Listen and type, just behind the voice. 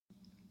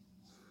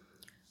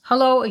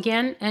Hello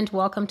again, and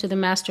welcome to the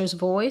Master's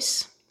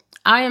Voice.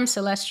 I am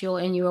Celestial,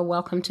 and you are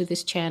welcome to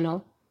this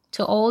channel.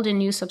 To old and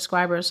new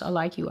subscribers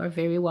alike, you are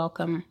very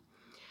welcome.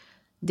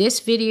 This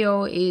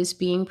video is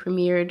being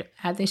premiered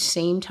at the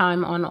same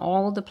time on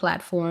all the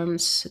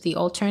platforms, the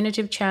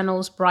alternative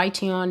channels,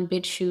 Brighteon,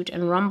 BitChute,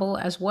 and Rumble,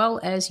 as well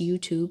as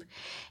YouTube.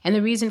 And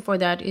the reason for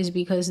that is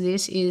because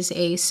this is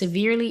a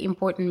severely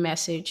important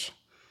message.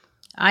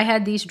 I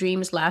had these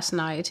dreams last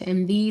night,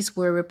 and these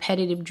were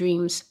repetitive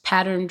dreams,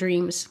 pattern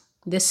dreams.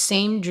 The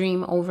same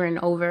dream over and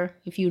over.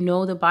 If you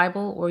know the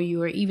Bible or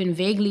you are even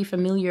vaguely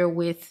familiar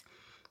with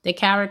the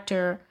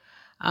character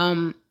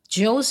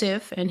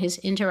Joseph and his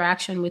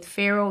interaction with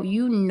Pharaoh,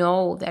 you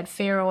know that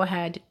Pharaoh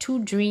had two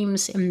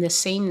dreams in the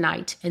same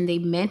night and they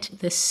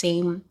meant the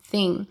same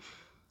thing.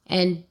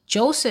 And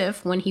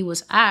Joseph, when he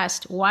was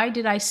asked, why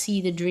did I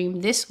see the dream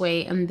this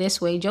way and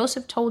this way?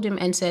 Joseph told him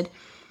and said,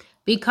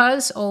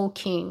 because, O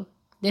king,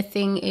 the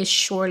thing is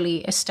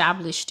surely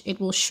established.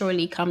 It will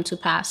surely come to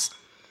pass.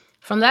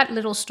 From that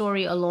little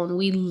story alone,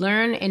 we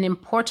learn an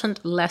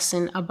important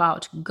lesson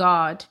about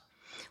God.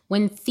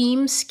 When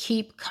themes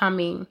keep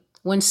coming,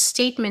 when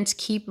statements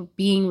keep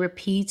being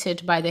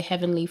repeated by the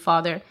Heavenly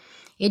Father,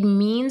 it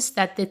means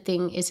that the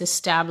thing is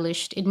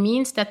established. It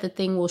means that the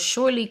thing will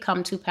surely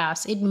come to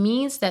pass. It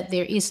means that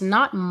there is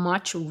not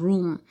much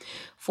room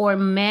for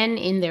men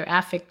in their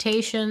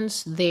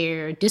affectations,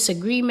 their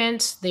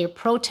disagreements, their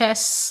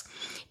protests,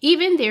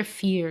 even their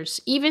fears,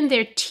 even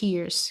their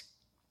tears.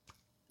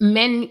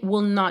 Men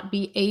will not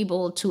be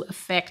able to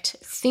affect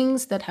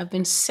things that have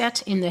been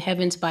set in the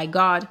heavens by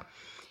God.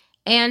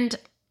 And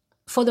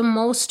for the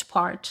most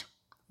part,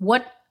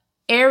 what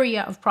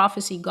area of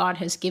prophecy God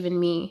has given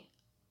me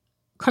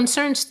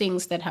concerns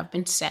things that have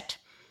been set,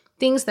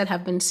 things that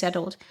have been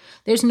settled.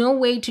 There's no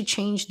way to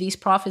change these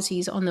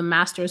prophecies on the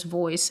Master's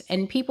Voice.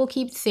 And people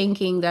keep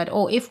thinking that,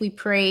 oh, if we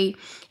pray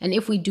and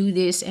if we do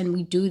this and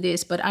we do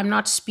this, but I'm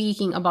not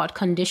speaking about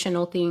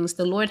conditional things.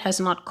 The Lord has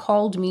not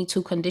called me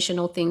to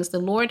conditional things. The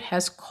Lord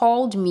has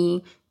called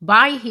me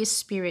by his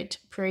Spirit,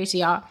 praise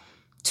Yah,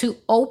 to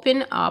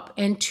open up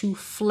and to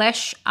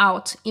flesh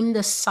out in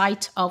the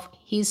sight of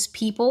his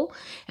people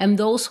and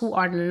those who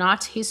are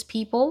not his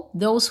people,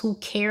 those who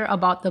care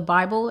about the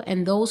Bible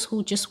and those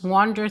who just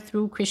wander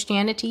through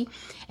Christianity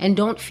and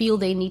don't feel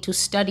they need to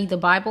study the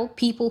Bible,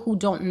 people who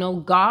don't know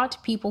God,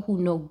 people who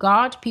know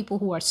God, people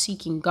who are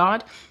seeking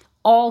God,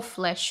 all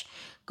flesh.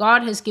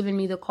 God has given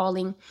me the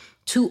calling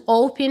to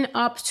open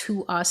up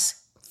to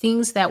us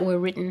things that were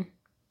written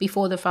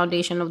before the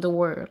foundation of the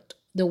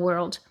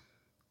world.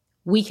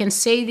 We can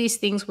say these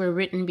things were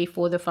written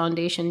before the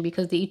foundation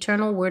because the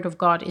eternal word of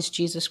God is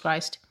Jesus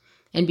Christ.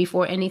 And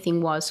before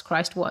anything was,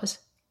 Christ was.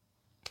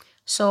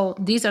 So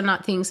these are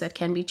not things that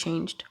can be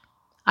changed.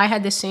 I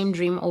had the same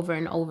dream over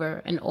and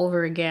over and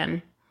over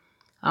again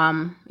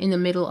in the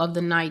middle of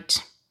the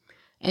night.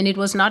 And it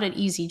was not an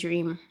easy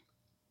dream.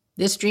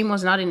 This dream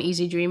was not an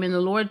easy dream. And the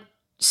Lord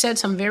said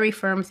some very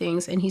firm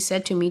things. And he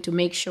said to me to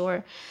make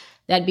sure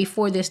that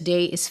before this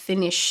day is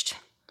finished,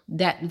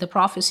 that the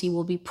prophecy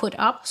will be put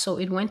up. So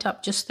it went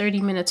up just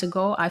 30 minutes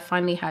ago. I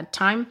finally had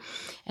time.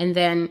 And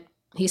then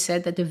he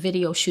said that the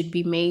video should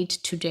be made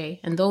today.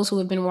 And those who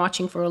have been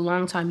watching for a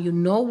long time, you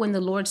know when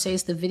the Lord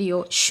says the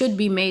video should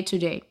be made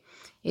today.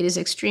 It is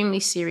extremely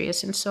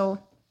serious. And so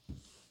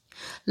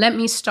let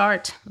me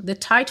start. The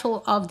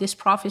title of this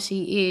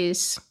prophecy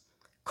is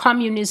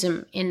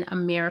Communism in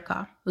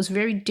America. It was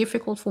very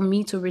difficult for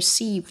me to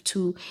receive,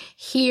 to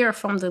hear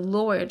from the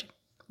Lord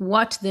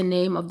what the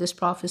name of this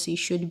prophecy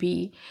should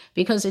be,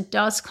 because it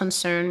does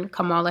concern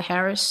Kamala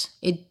Harris.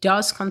 It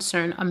does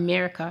concern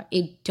America.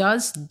 It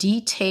does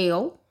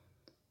detail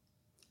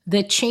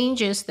the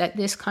changes that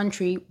this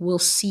country will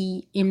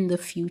see in the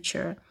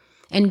future.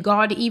 And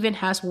God even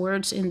has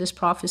words in this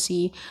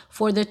prophecy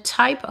for the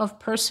type of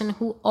person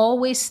who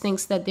always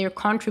thinks that their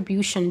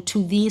contribution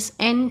to these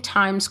end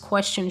times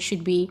questions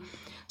should be,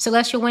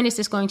 Celestial, when is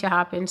this going to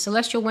happen?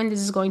 Celestial, when is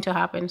this going to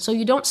happen? So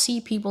you don't see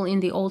people in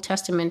the Old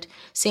Testament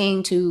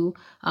saying to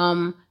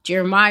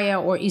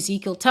Jeremiah or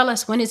Ezekiel, tell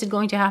us, when is it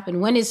going to happen?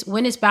 When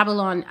is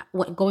Babylon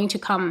going to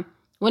come?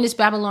 When is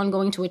Babylon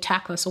going to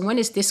attack us? Or when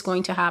is this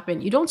going to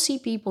happen? You don't see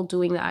people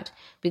doing that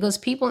because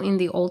people in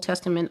the Old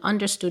Testament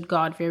understood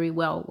God very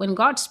well. When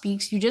God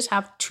speaks, you just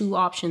have two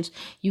options.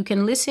 You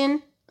can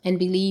listen and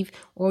believe,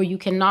 or you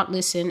cannot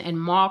listen and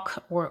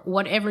mock or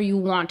whatever you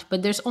want.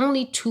 But there's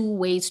only two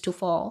ways to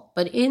fall.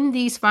 But in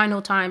these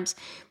final times,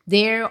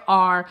 there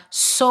are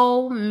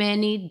so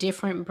many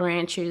different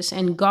branches,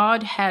 and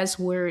God has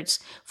words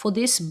for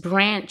this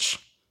branch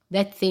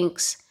that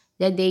thinks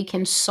that they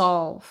can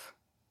solve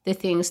the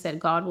things that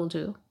God will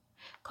do.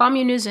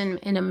 Communism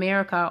in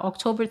America,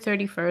 October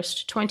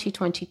 31st,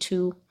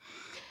 2022.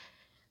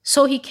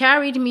 So he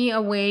carried me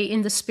away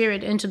in the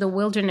spirit into the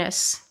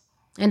wilderness.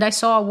 And I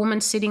saw a woman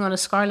sitting on a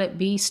scarlet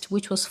beast,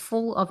 which was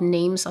full of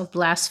names of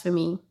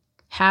blasphemy,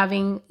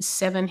 having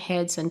 7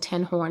 heads and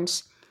 10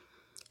 horns.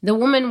 The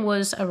woman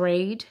was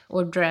arrayed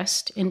or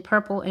dressed in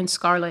purple and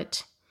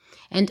scarlet,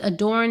 and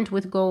adorned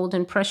with gold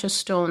and precious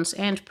stones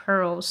and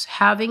pearls,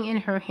 having in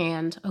her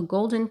hand a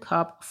golden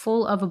cup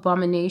full of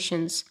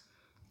abominations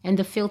and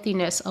the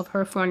filthiness of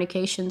her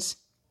fornications.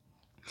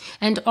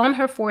 And on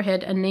her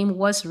forehead a name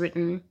was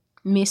written,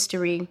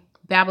 Mystery,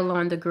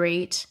 Babylon the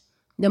Great,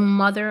 the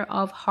mother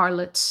of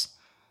harlots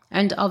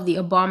and of the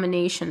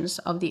abominations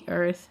of the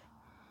earth.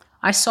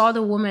 I saw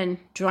the woman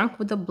drunk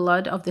with the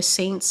blood of the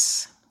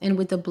saints and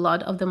with the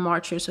blood of the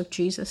martyrs of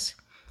Jesus.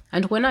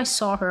 And when I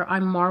saw her, I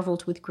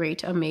marveled with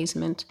great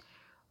amazement.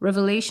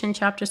 Revelation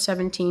chapter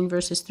 17,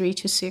 verses 3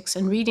 to 6.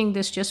 And reading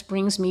this just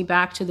brings me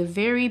back to the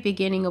very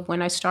beginning of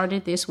when I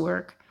started this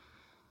work.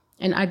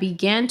 And I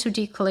began to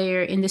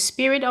declare in the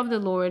Spirit of the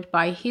Lord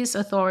by his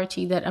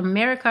authority that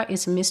America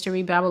is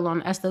Mystery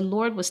Babylon, as the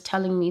Lord was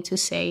telling me to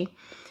say.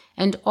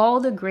 And all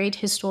the great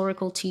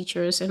historical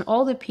teachers and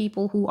all the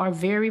people who are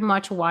very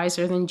much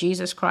wiser than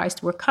Jesus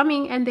Christ were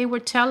coming, and they were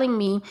telling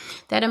me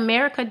that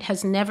America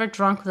has never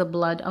drunk the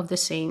blood of the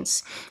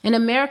saints, and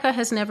America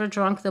has never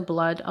drunk the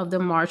blood of the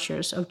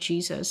martyrs of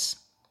Jesus.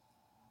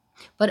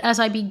 But as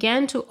I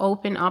began to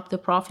open up the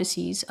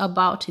prophecies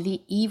about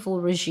the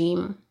evil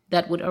regime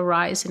that would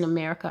arise in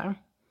America,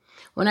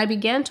 when I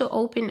began to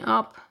open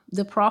up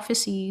the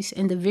prophecies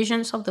and the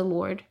visions of the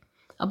Lord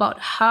about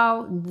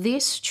how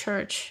this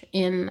church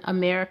in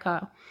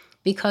America,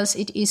 because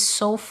it is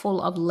so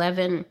full of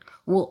leaven,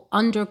 will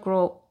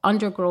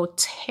undergo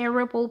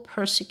terrible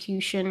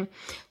persecution.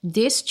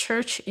 This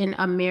church in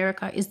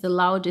America is the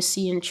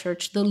Laodicean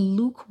church, the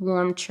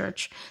lukewarm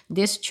church.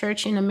 This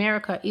church in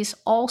America is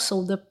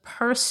also the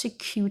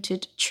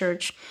persecuted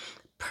church.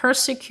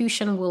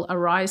 Persecution will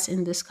arise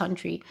in this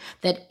country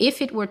that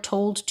if it were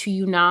told to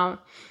you now,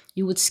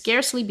 you would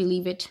scarcely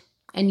believe it.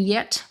 And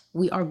yet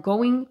we are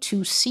going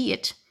to see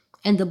it.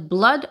 And the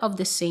blood of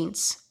the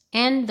saints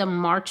and the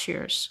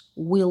martyrs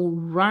will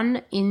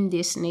run in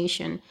this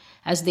nation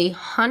as they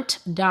hunt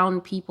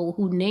down people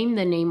who name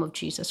the name of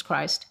Jesus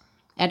Christ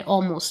at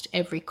almost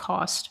every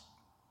cost.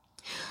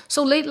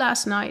 So late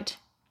last night,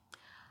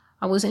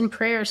 I was in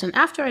prayers, and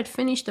after I'd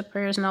finished the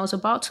prayers and I was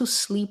about to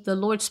sleep, the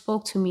Lord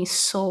spoke to me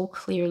so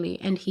clearly,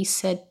 and he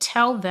said,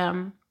 tell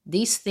them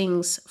these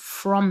things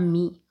from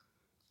me.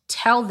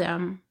 Tell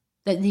them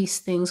that these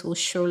things will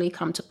surely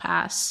come to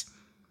pass.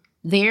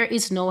 There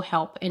is no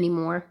help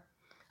anymore.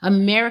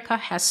 America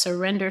has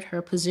surrendered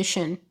her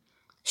position.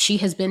 She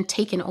has been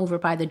taken over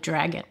by the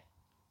dragon.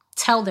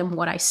 Tell them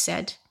what I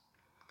said.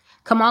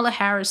 Kamala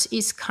Harris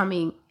is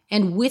coming,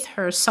 and with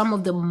her, some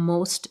of the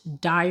most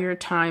dire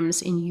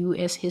times in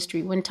U.S.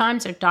 history. When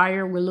times are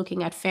dire, we're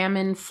looking at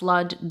famine,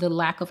 flood, the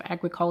lack of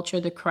agriculture,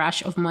 the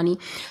crash of money.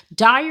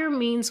 Dire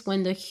means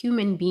when the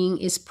human being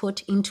is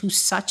put into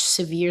such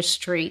severe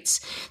straits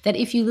that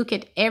if you look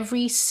at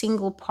every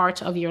single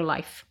part of your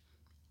life,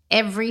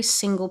 every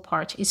single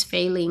part is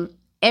failing.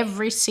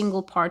 Every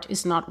single part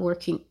is not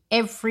working.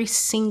 Every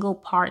single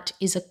part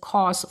is a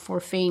cause for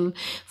pain,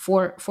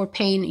 for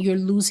pain. You're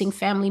losing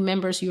family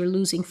members. You're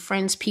losing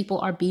friends. People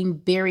are being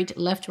buried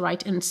left,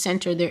 right, and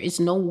center. There is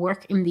no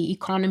work in the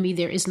economy.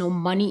 There is no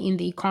money in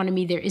the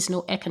economy. There is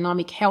no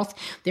economic health.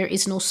 There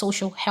is no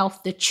social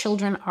health. The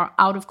children are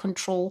out of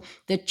control.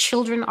 The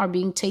children are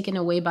being taken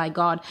away by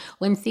God.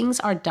 When things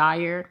are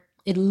dire,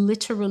 it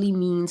literally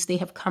means they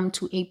have come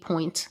to a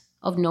point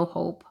of no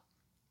hope.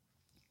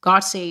 God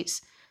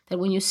says that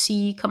when you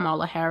see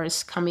Kamala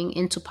Harris coming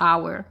into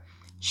power,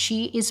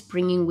 she is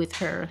bringing with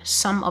her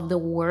some of the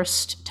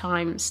worst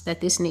times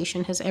that this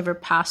nation has ever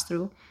passed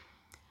through.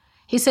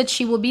 He said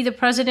she will be the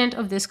president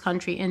of this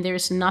country and there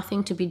is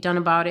nothing to be done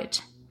about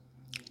it.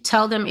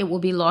 Tell them it will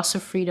be loss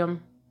of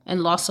freedom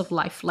and loss of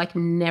life like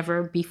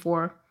never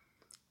before.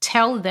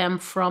 Tell them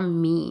from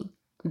me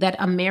that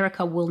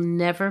America will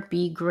never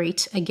be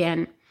great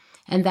again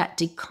and that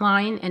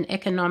decline and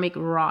economic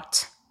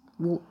rot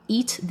will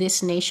eat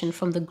this nation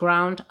from the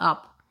ground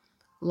up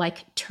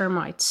like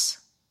termites.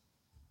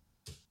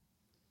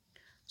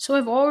 So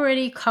I've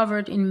already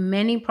covered in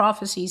many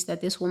prophecies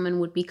that this woman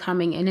would be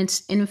coming. And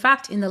in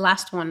fact, in the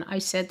last one, I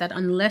said that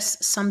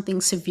unless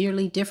something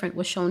severely different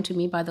was shown to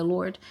me by the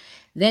Lord,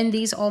 then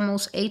these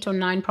almost 8 or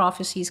 9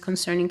 prophecies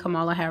concerning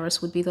Kamala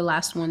Harris would be the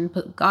last one.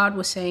 But God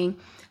was saying,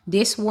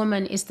 this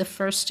woman is the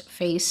first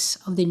face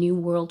of the New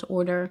World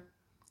Order.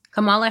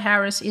 Kamala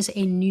Harris is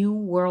a New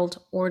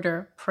World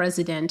Order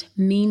president,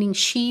 meaning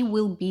she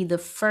will be the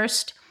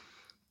first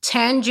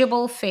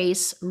tangible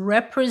face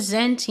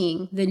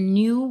representing the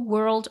New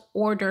World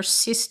Order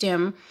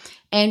system.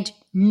 And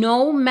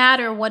no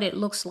matter what it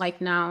looks like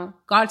now,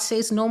 God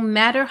says, no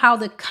matter how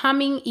the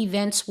coming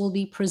events will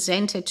be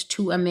presented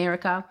to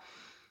America,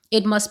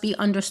 it must be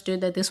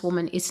understood that this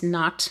woman is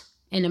not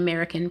an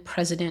American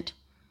president.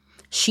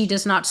 She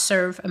does not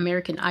serve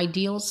American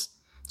ideals.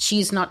 She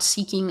is not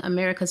seeking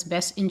America's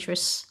best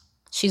interests.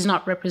 She's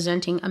not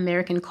representing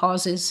American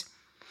causes.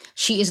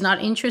 She is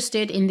not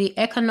interested in the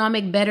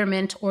economic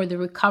betterment or the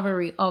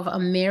recovery of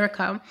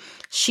America.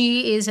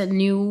 She is a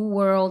New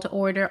World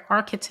Order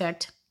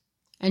architect,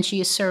 and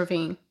she is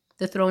serving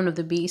the throne of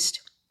the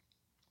beast.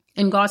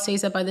 And God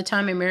says that by the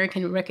time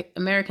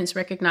Americans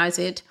recognize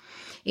it,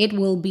 it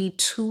will be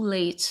too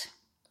late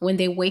when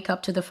they wake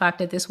up to the fact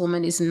that this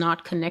woman is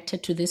not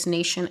connected to this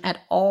nation at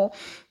all,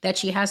 that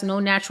she has no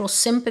natural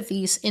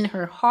sympathies in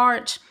her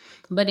heart,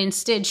 but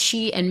instead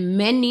she and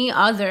many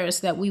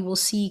others that we will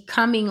see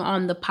coming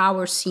on the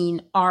power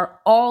scene are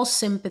all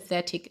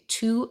sympathetic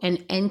to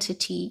an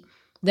entity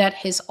that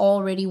has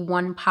already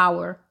won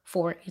power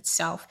for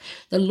itself.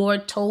 The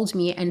Lord told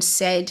me and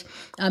said,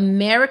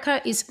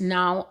 America is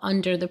now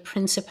under the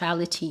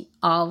principality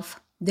of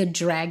the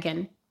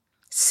dragon,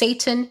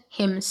 Satan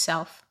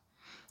himself.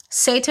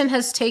 Satan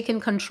has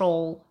taken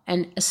control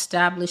and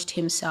established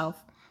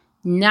himself.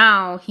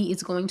 Now he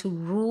is going to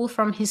rule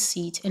from his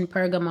seat in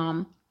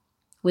Pergamum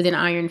with an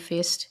iron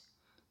fist.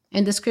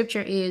 And the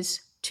scripture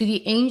is, to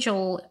the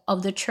angel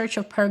of the church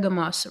of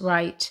Pergamos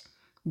write,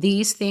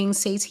 these things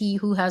says he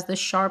who has the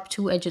sharp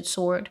two-edged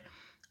sword.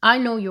 I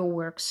know your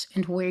works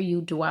and where you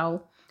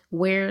dwell,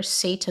 where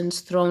Satan's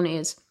throne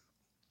is.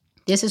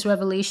 This is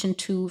Revelation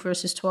 2,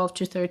 verses 12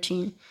 to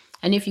 13.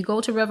 And if you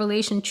go to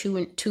Revelation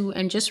 2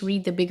 and just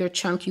read the bigger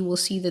chunk, you will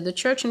see that the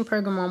church in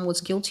Pergamum was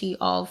guilty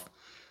of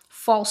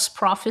false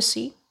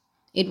prophecy.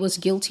 It was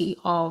guilty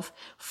of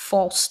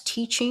false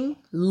teaching,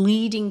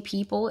 leading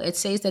people. It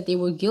says that they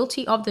were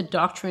guilty of the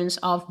doctrines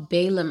of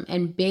Balaam,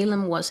 and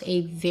Balaam was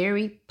a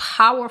very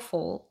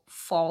powerful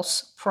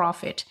false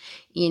prophet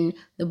in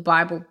the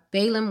Bible.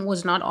 Balaam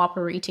was not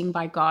operating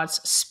by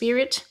God's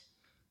Spirit.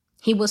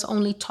 He was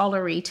only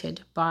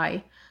tolerated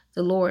by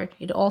the Lord.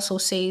 It also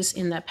says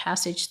in that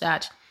passage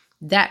that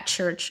that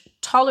church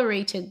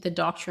tolerated the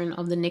doctrine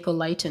of the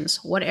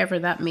Nicolaitans, whatever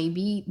that may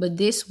be, but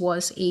this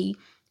was a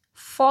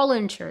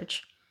fallen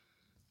church.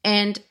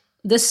 And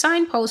the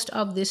signpost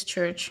of this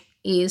church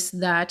is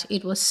that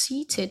it was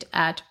seated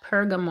at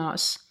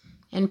Pergamos,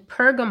 and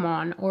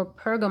Pergamon or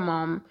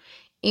Pergamum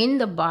in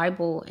the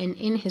Bible and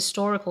in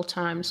historical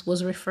times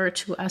was referred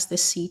to as the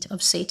seat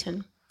of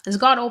Satan. As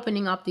God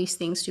opening up these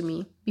things to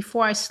me,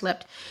 before I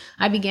slept,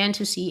 I began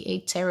to see a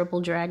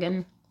terrible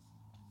dragon,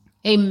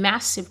 a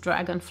massive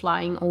dragon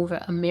flying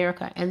over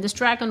America. And this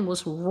dragon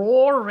was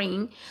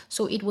roaring.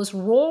 So it was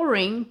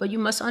roaring, but you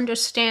must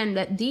understand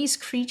that these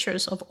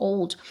creatures of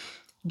old,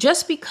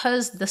 just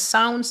because the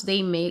sounds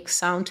they make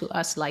sound to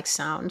us like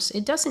sounds,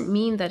 it doesn't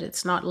mean that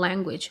it's not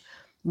language.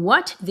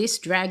 What this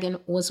dragon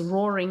was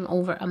roaring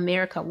over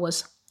America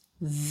was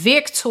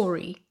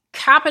victory.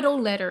 Capital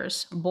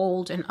letters,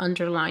 bold and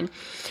underlined.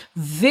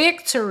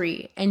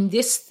 Victory. And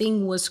this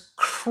thing was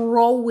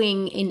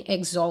crowing in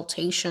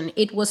exaltation.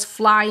 It was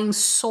flying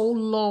so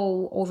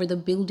low over the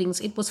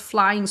buildings. It was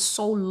flying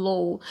so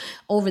low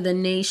over the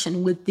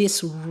nation with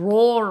this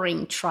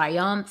roaring,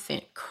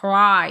 triumphant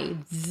cry.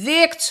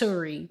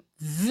 Victory.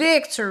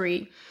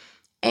 Victory.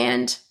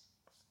 And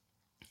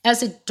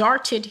as it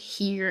darted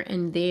here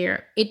and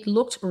there, it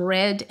looked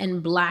red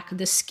and black.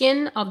 The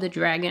skin of the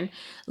dragon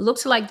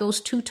looks like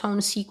those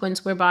two-tone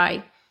sequins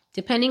whereby,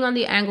 depending on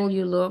the angle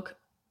you look,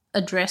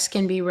 a dress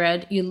can be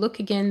red. You look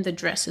again, the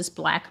dress is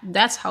black.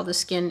 That's how the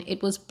skin,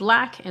 it was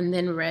black and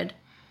then red,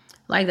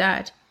 like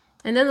that.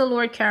 And then the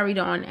Lord carried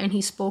on and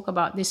he spoke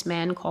about this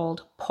man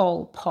called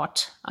Pol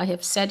Pot. I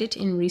have said it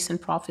in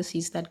recent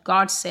prophecies that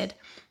God said,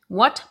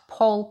 what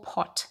Pol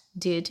Pot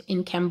did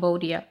in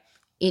Cambodia,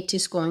 it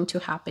is going to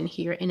happen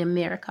here in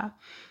America.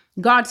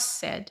 God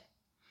said,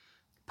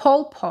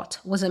 Pol Pot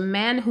was a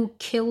man who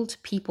killed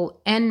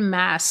people en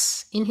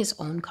masse in his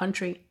own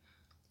country.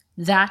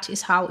 That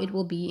is how it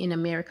will be in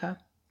America.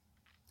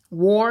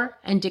 War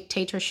and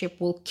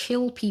dictatorship will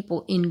kill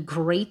people in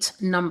great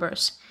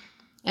numbers.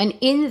 And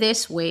in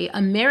this way,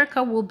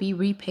 America will be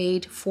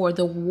repaid for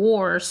the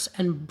wars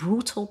and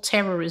brutal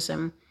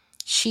terrorism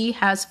she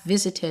has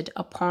visited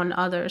upon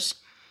others.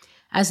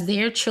 As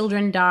their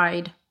children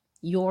died,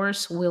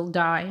 yours will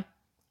die.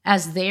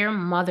 As their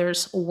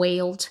mothers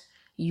wailed,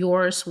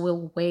 yours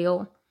will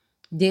wail.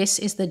 This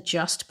is the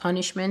just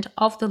punishment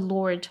of the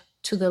Lord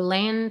to the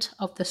land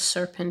of the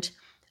serpent,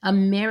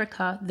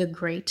 America the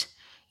Great,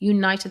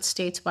 United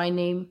States by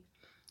name.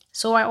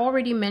 So I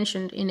already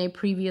mentioned in a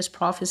previous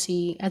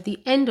prophecy, at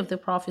the end of the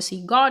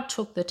prophecy, God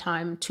took the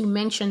time to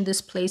mention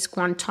this place,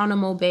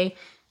 Guantanamo Bay.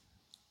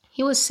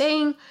 He was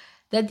saying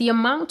that the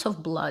amount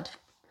of blood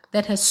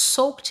that has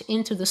soaked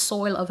into the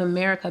soil of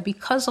America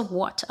because of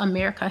what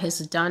America has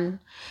done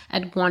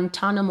at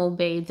Guantanamo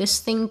Bay, this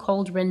thing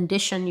called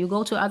rendition. You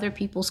go to other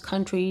people's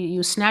country,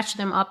 you snatch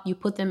them up, you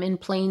put them in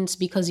planes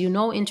because you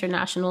know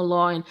international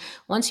law. And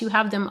once you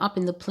have them up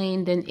in the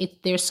plane, then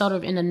they're sort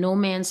of in a no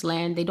man's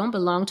land. They don't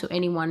belong to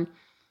anyone.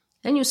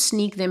 Then you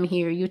sneak them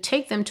here, you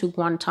take them to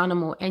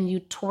Guantanamo and you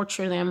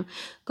torture them.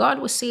 God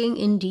was saying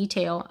in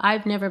detail,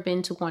 I've never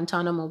been to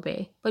Guantanamo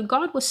Bay, but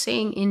God was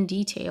saying in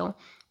detail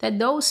that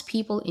those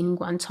people in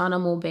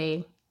Guantanamo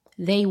Bay,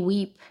 they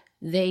weep,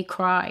 they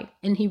cry.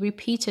 And he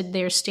repeated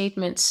their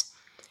statements.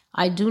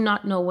 I do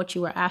not know what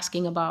you are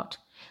asking about.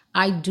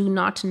 I do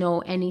not know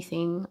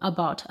anything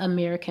about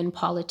American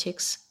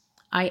politics.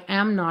 I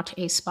am not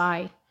a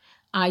spy.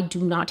 I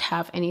do not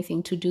have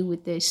anything to do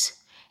with this.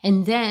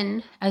 And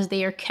then, as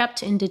they are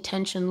kept in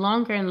detention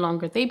longer and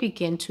longer, they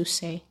begin to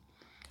say,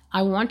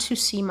 I want to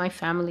see my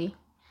family.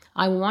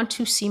 I want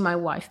to see my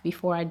wife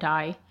before I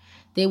die.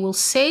 They will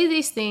say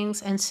these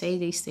things and say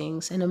these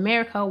things, and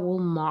America will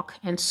mock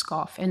and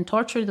scoff and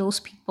torture those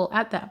people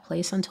at that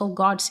place until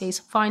God says,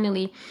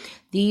 finally,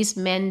 these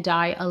men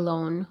die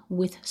alone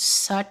with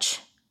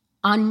such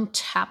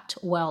untapped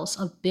wells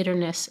of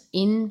bitterness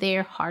in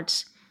their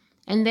hearts.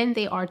 And then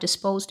they are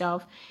disposed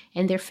of,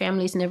 and their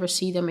families never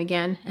see them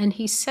again. And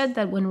he said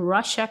that when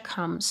Russia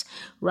comes,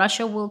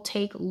 Russia will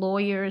take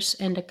lawyers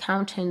and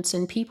accountants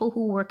and people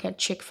who work at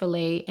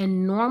Chick-fil-A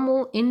and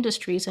normal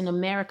industries in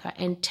America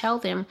and tell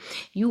them,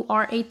 you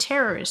are a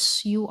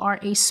terrorist, you are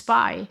a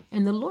spy.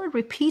 And the Lord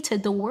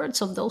repeated the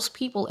words of those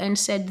people and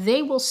said,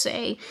 they will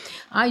say,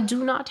 I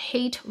do not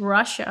hate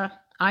Russia.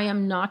 I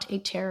am not a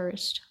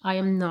terrorist. I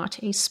am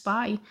not a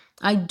spy.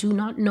 I do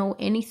not know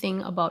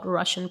anything about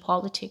Russian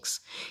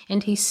politics.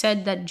 And he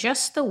said that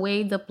just the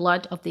way the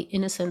blood of the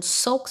innocent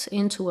soaks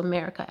into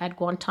America at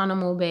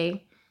Guantanamo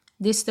Bay,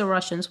 this the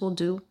Russians will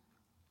do.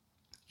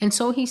 And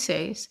so he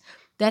says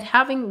that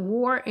having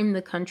war in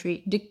the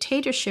country,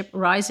 dictatorship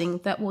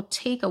rising that will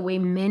take away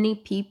many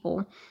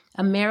people,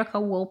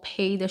 America will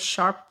pay the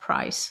sharp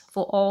price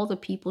for all the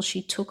people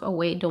she took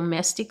away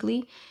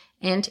domestically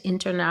and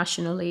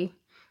internationally.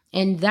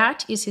 And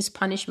that is his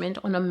punishment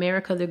on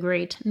America the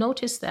Great.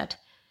 Notice that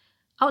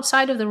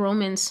outside of the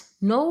Romans,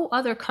 no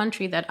other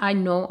country that I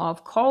know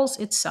of calls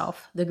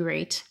itself the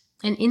Great.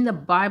 And in the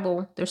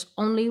Bible, there's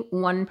only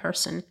one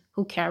person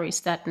who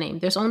carries that name.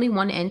 There's only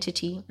one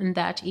entity, and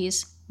that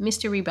is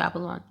Mystery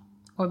Babylon,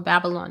 or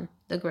Babylon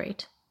the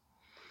Great.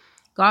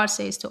 God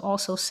says to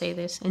also say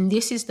this, and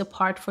this is the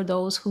part for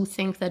those who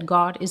think that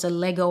God is a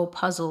Lego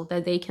puzzle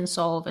that they can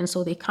solve. And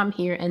so they come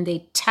here and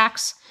they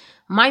tax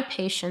my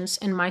patience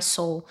and my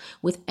soul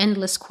with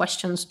endless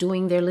questions,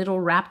 doing their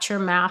little rapture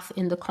math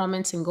in the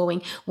comments and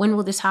going, when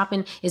will this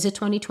happen? Is it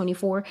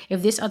 2024?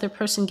 If this other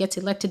person gets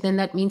elected, then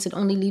that means it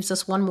only leaves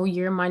us one more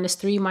year,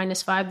 -3,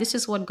 -5. This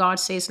is what God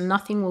says.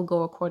 Nothing will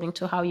go according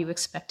to how you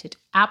expect it.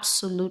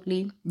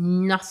 Absolutely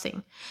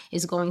nothing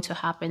is going to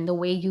happen the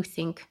way you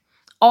think.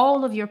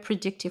 All of your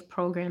predictive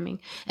programming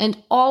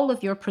and all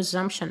of your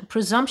presumption.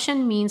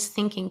 Presumption means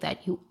thinking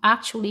that you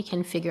actually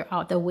can figure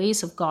out the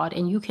ways of God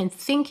and you can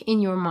think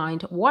in your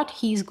mind what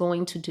he's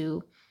going to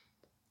do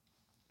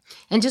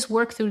and just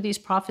work through these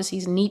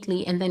prophecies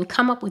neatly and then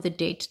come up with a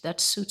date that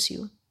suits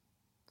you,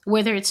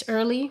 whether it's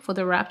early for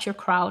the rapture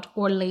crowd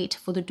or late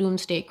for the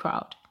doomsday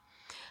crowd.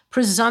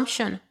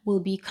 Presumption will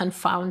be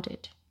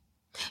confounded.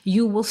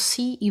 You will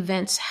see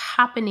events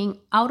happening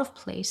out of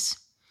place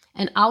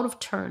and out of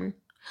turn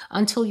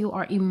until you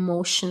are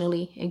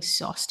emotionally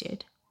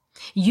exhausted.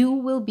 You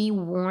will be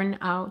worn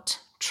out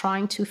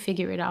trying to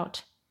figure it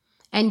out,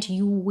 and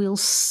you will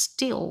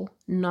still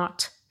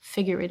not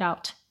figure it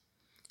out.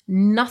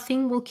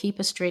 Nothing will keep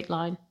a straight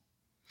line.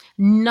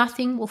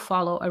 Nothing will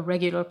follow a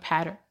regular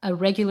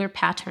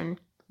pattern.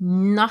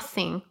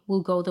 Nothing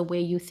will go the way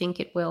you think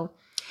it will.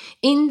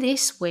 In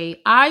this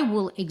way, I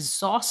will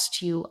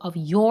exhaust you of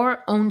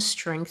your own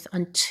strength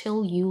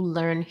until you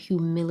learn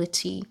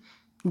humility.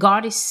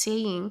 God is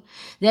saying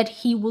that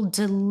he will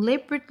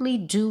deliberately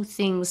do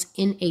things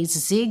in a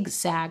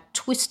zigzag,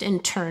 twist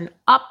and turn,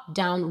 up,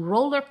 down,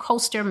 roller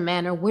coaster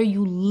manner where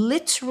you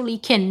literally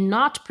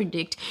cannot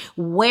predict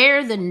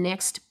where the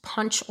next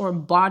punch or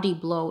body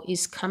blow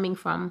is coming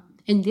from.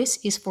 And this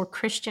is for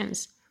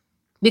Christians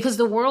because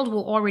the world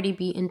will already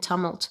be in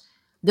tumult.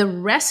 The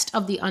rest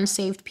of the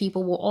unsaved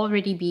people will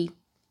already be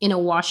in a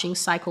washing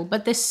cycle.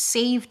 But the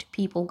saved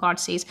people,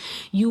 God says,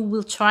 you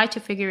will try to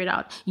figure it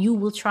out. You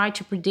will try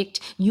to predict.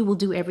 You will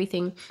do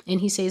everything. And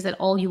he says that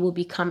all you will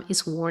become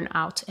is worn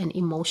out and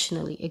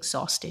emotionally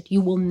exhausted. You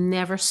will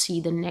never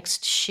see the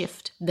next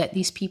shift that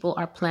these people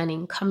are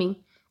planning coming.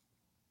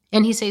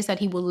 And he says that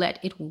he will let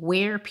it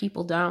wear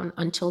people down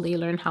until they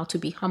learn how to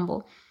be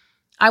humble.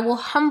 I will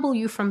humble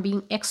you from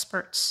being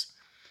experts.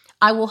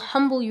 I will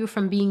humble you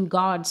from being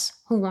gods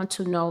who want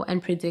to know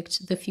and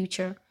predict the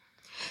future.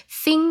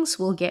 Things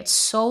will get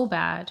so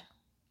bad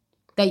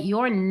that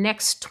your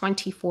next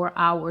 24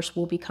 hours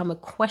will become a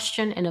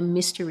question and a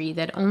mystery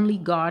that only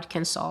God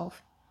can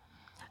solve.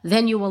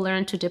 Then you will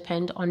learn to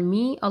depend on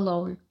me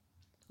alone,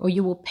 or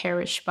you will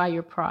perish by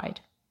your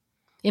pride.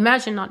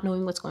 Imagine not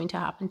knowing what's going to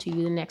happen to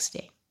you the next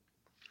day.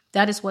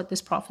 That is what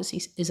this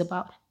prophecy is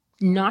about.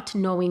 Not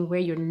knowing where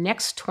your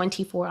next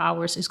 24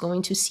 hours is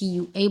going to see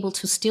you able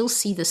to still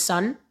see the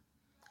sun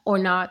or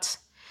not.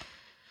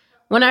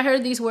 When I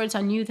heard these words, I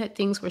knew that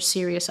things were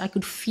serious. I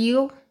could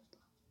feel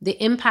the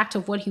impact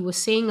of what he was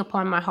saying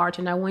upon my heart,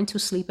 and I went to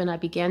sleep and I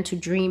began to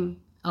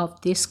dream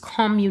of this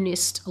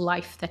communist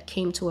life that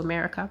came to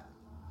America.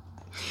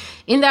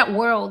 In that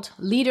world,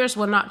 leaders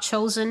were not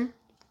chosen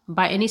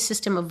by any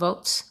system of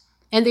votes,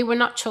 and they were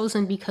not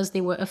chosen because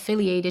they were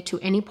affiliated to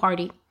any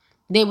party.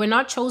 They were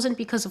not chosen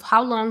because of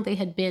how long they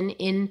had been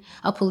in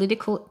a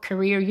political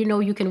career. You know,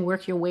 you can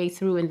work your way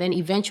through and then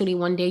eventually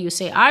one day you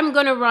say, I'm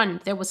going to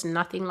run. There was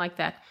nothing like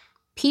that.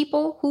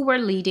 People who were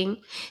leading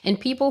and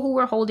people who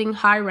were holding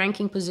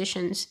high-ranking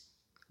positions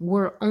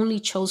were only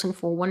chosen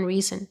for one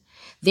reason: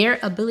 their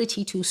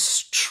ability to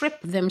strip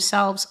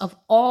themselves of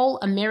all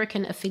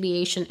American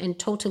affiliation and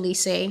totally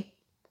say,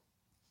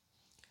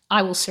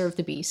 I will serve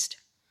the beast.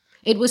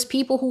 It was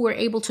people who were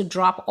able to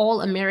drop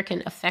all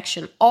American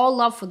affection, all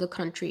love for the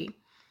country,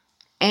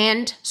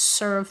 and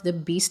serve the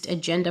beast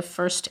agenda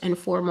first and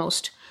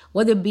foremost.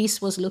 What the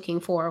beast was looking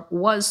for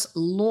was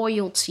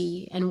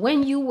loyalty. And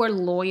when you were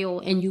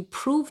loyal and you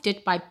proved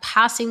it by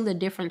passing the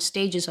different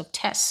stages of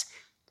tests,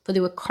 for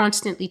they were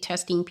constantly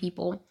testing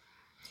people,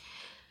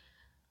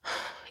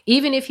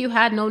 even if you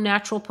had no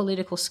natural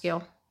political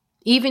skill,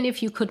 even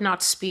if you could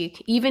not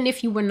speak, even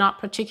if you were not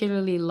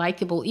particularly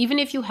likable, even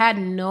if you had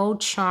no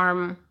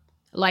charm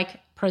like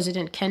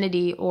President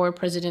Kennedy or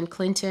President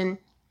Clinton,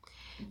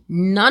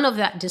 none of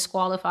that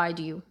disqualified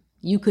you.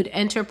 You could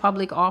enter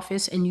public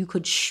office and you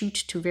could shoot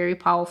to very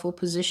powerful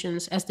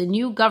positions. As the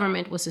new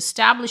government was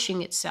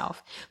establishing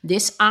itself,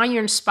 this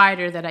iron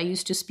spider that I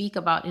used to speak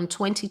about in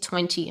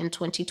 2020 and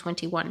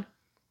 2021,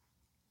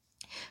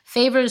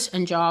 favors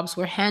and jobs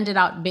were handed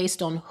out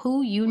based on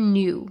who you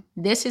knew.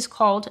 This is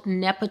called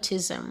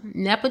nepotism.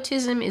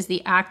 Nepotism is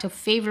the act of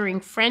favoring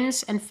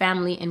friends and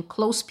family and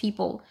close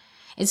people.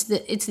 It's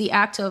the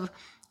act of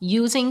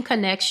using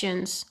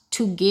connections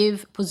to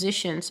give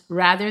positions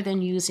rather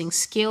than using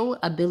skill,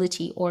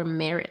 ability, or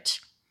merit.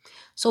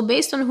 So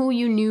based on who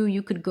you knew,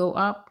 you could go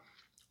up,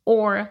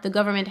 or the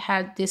government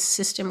had this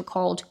system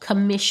called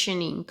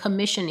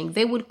commissioning.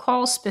 They would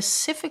call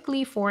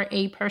specifically for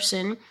a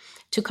person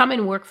to come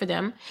and work for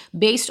them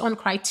based on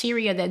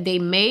criteria that they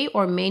may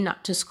or may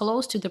not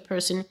disclose to the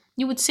person.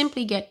 You would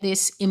simply get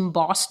this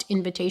embossed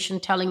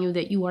invitation telling you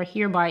that you are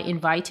hereby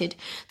invited.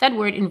 That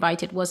word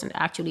invited wasn't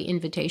actually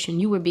invitation.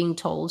 You were being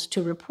told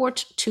to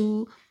report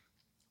to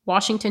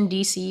Washington,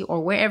 D.C.,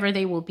 or wherever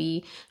they will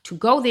be, to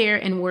go there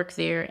and work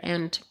there.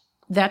 And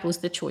that was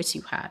the choice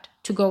you had,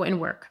 to go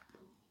and work.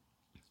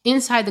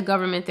 Inside the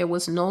government, there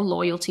was no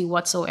loyalty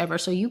whatsoever.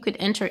 So you could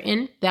enter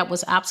in. That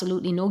was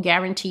absolutely no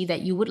guarantee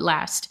that you would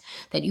last,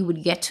 that you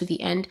would get to the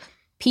end.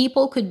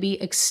 People could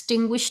be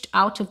extinguished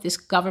out of this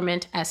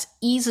government as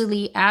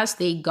easily as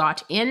they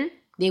got in.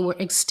 They were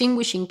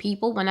extinguishing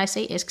people. When I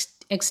say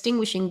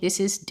extinguishing, this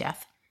is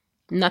death.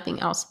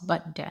 Nothing else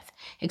but death.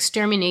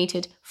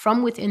 Exterminated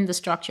from within the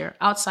structure,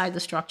 outside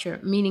the structure,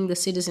 meaning the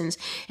citizens.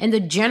 And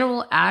the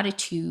general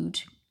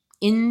attitude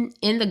in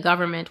the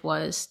government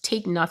was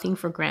take nothing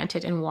for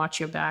granted and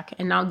watch your back.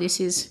 And now this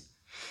is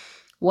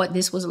what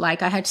this was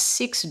like. I had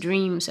 6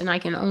 dreams and I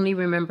can only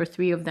remember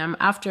 3 of them.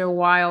 After a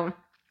while,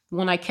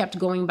 when I kept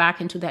going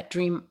back into that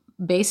dream,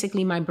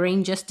 basically my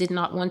brain just did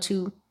not want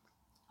to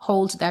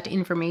hold that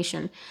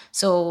information.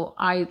 So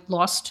I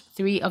lost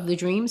 3 of the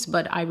dreams,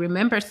 but I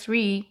remember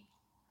 3,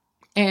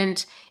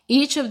 and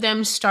each of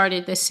them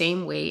started the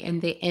same way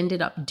and they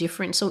ended up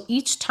different. So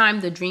each time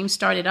the dream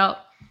started out,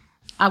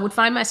 I would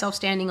find myself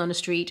standing on the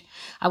street.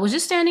 I was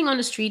just standing on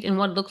the street in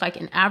what looked like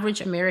an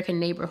average American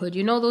neighborhood.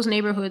 You know, those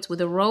neighborhoods with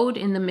a road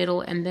in the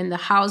middle and then the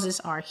houses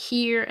are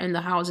here and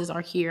the houses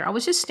are here. I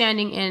was just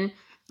standing in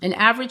an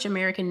average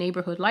American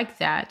neighborhood like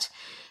that.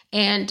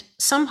 And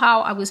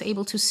somehow I was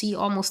able to see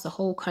almost the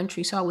whole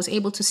country. So I was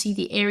able to see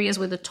the areas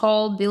where the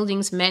tall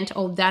buildings meant,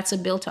 oh, that's a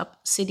built up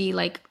city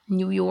like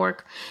New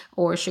York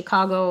or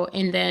Chicago.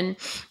 And then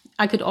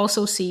I could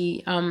also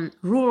see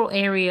rural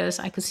areas.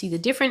 I could see the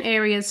different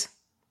areas.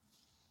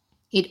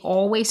 It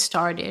always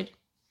started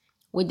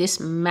with this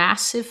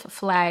massive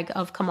flag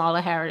of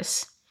Kamala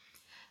Harris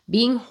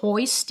being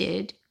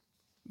hoisted,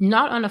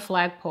 not on a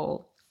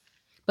flagpole,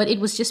 but it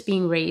was just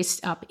being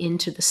raised up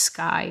into the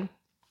sky.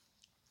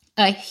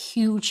 A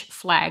huge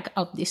flag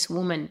of this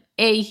woman,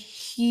 a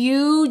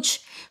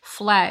huge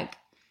flag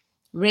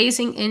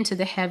raising into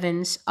the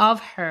heavens of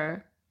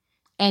her.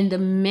 And the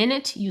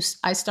minute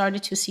I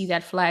started to see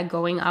that flag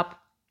going up,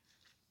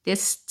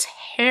 this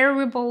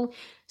terrible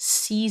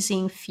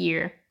seizing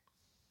fear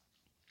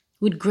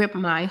would grip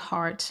my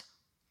heart.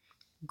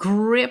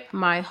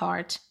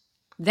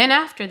 Then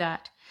after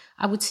that,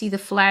 I would see the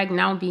flag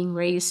now being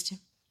raised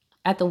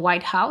at the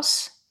White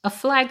House, a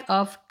flag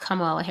of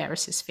Kamala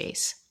Harris's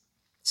face.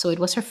 So it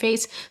was her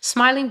face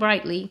smiling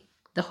brightly,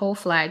 the whole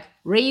flag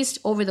raised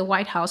over the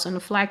White House on a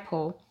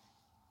flagpole.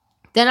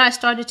 Then I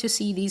started to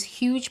see these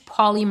huge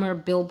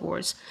polymer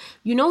billboards.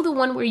 You know, the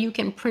one where you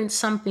can print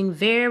something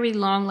very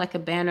long like a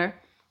banner.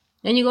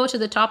 Then you go to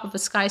the top of a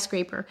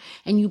skyscraper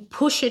and you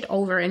push it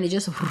over and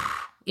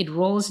it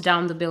rolls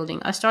down the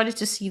building. I started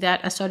to see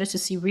that. I started to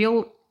see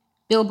real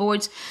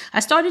billboards. I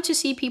started to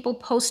see people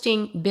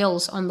posting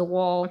bills on the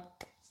wall.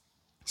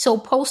 So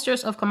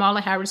posters of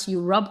Kamala Harris, you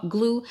rub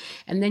glue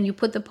and then you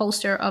put the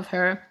poster of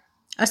her.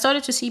 I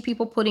started to see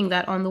people putting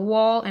that on the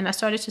wall, and I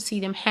started to see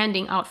them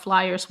handing out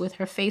flyers with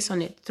her face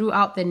on it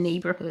throughout the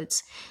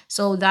neighborhoods.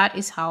 So that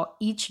is how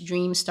each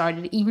dream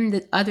started. Even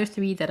the other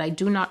 3 that I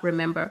do not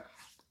remember,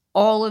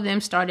 all of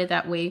them started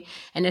that way.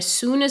 And as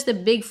soon as the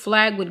big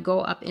flag would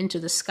go up into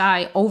the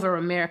sky over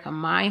America,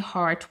 my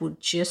heart would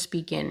just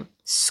begin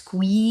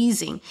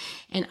squeezing.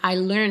 And I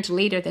learned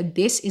later that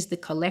this is the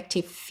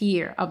collective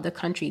fear of the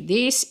country.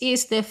 This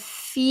is the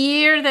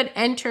fear that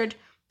entered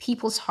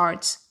people's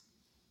hearts,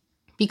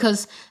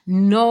 because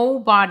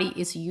nobody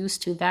is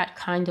used to that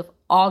kind of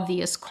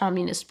obvious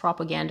communist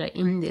propaganda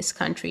in this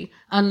country,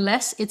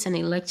 unless it's an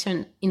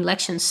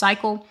election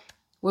cycle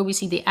where we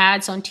see the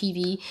ads on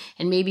TV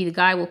and maybe the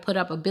guy will put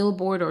up a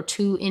billboard or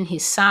two in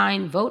his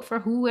sign, vote for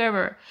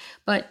whoever.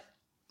 But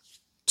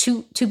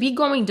to be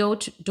going door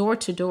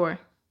to door,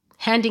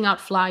 handing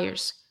out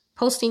flyers,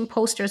 posting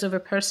posters of a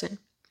person,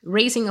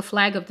 raising a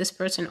flag of this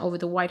person over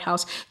the White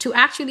House, to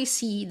actually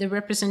see the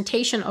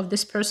representation of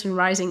this person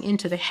rising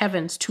into the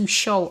heavens to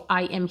show,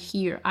 I am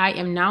here. I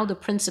am now the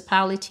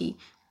principality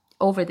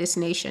over this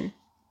nation.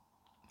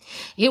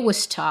 It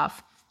was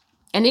tough.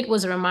 And it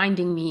was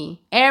reminding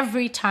me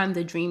every time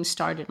the dream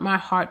started, my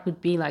heart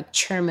would be like,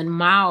 Chairman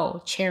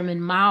Mao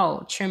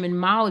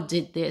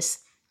did this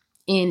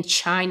in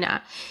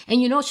China.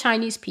 And you know,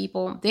 Chinese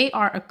people, they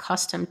are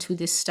accustomed to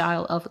this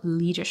style of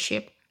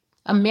leadership.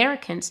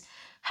 Americans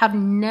have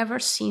never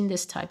seen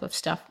this type of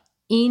stuff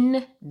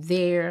in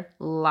their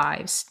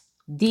lives.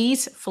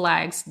 These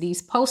flags,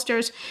 these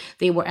posters,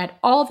 they were at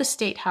all the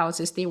state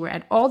houses, they were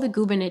at all the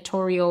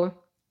gubernatorial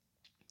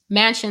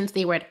mansions,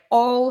 they were at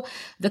all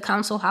the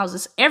council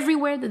houses,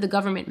 everywhere that the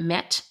government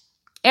met,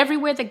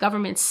 everywhere the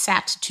government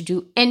sat to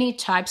do any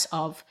types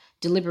of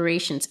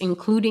deliberations,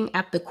 including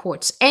at the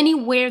courts,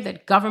 anywhere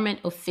that government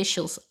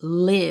officials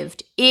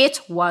lived, it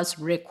was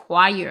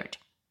required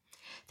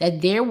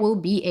that there will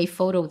be a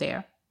photo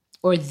there,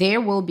 or there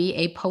will be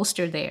a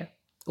poster there,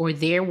 or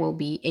there will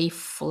be a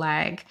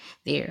flag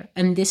there.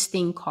 And this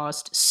thing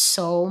caused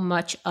so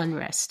much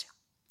unrest,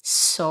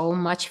 so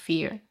much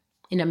fear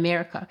in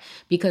America,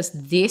 because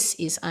this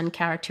is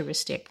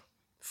uncharacteristic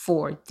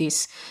for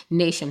this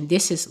nation.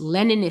 This is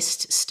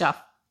Leninist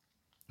stuff.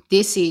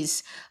 This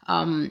is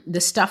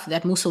the stuff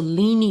that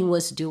Mussolini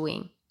was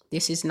doing.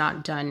 This is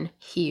not done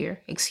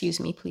here. Excuse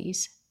me,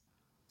 please.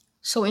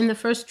 So in the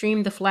first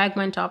dream, the flag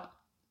went up,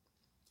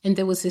 and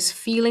there was this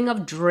feeling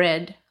of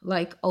dread,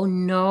 like, oh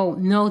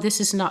no, this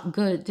is not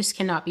good. This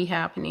cannot be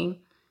happening.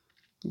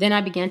 Then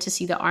I began to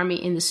see the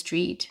army in the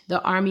street.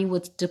 The army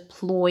was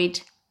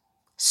deployed,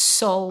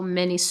 so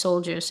many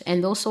soldiers,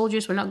 and those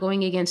soldiers were not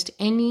going against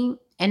any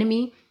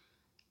enemy.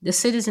 The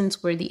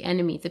citizens were the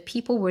enemy. The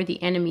people were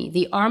the enemy.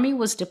 The army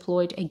was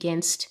deployed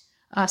against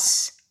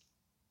us.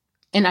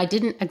 And I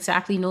didn't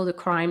exactly know the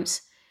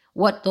crimes,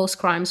 what those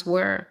crimes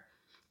were.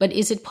 But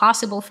is it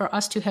possible for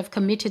us to have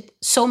committed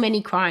so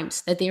many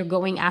crimes that they are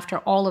going after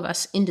all of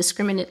us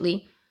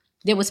indiscriminately?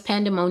 There was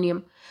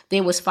pandemonium.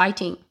 There was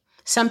fighting.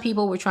 Some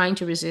people were trying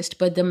to resist,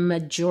 but the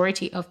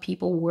majority of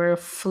people were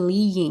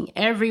fleeing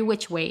every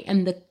which way.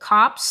 And the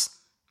cops,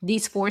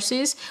 these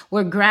forces,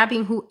 were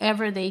grabbing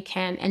whoever they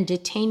can and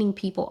detaining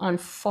people on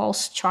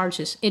false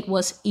charges. It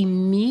was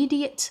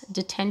immediate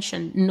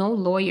detention, no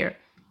lawyer,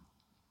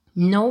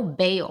 no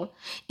bail.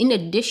 In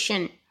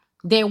addition,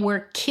 there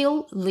were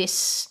kill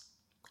lists.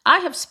 I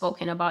have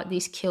spoken about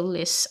these kill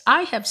lists.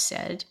 I have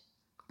said,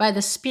 by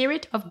the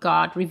Spirit of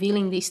God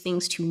revealing these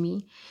things to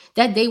me,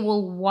 that they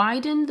will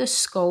widen the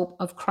scope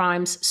of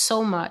crimes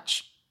so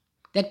much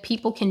that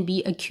people can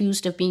be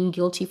accused of being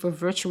guilty for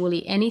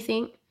virtually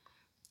anything.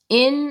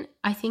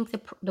 I think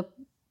the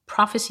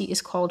prophecy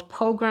is called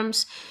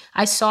Pogroms.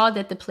 I saw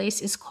that the place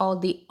is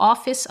called the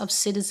Office of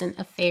Citizen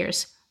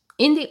Affairs.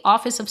 In the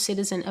Office of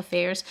Citizen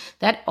Affairs,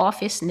 that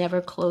office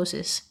never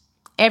closes.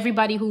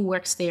 Everybody who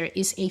works there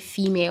is a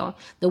female.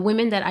 The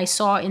women that I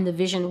saw in the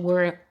vision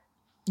were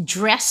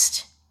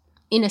dressed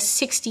in a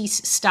 60s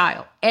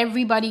style.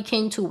 Everybody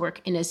came to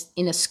work in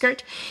a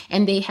skirt,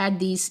 and they had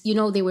these,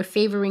 they were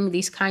favoring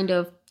these kind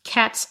of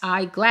cat's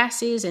eye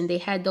glasses, and they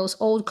had those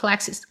old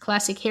classic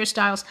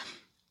hairstyles,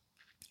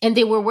 and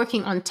they were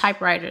working on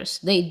typewriters.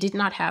 They did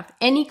not have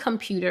any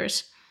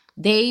computers.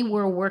 They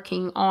were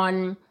working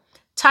on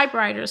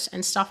typewriters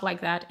and stuff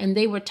like that, and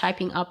they were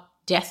typing up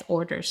death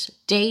orders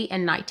day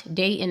and night.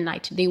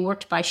 They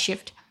worked by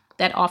shift.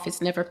 That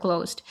office never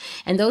closed.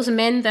 And those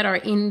men that are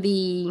in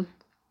the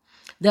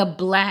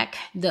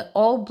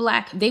all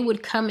black, they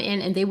would come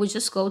in and they would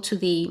just go to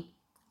the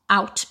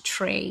out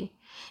tray,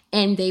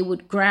 and they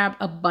would grab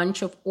a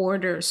bunch of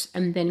orders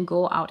and then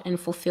go out and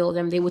fulfill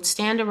them. They would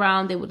stand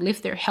around, they would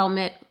lift their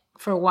helmet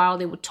for a while,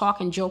 they would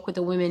talk and joke with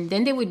the women,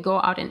 then they would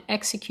go out and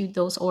execute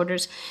those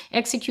orders.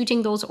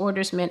 Executing those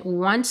orders meant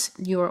once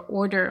your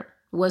order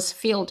was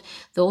filled,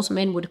 those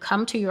men would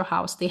come to your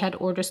house. They had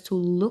orders to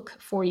look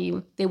for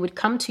you. They would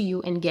come to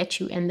you and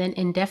get you and then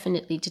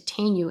indefinitely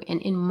detain you.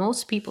 And in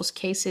most people's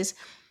cases,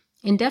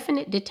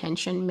 indefinite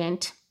detention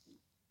meant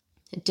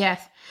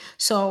death.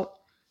 So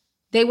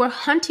they were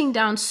hunting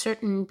down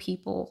certain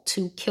people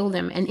to kill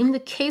them. And in the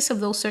case of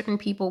those certain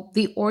people,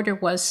 the order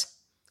was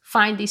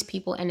find these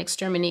people and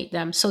exterminate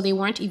them. So they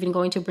weren't even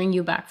going to bring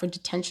you back for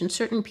detention.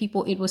 Certain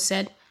people, it was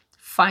said,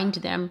 find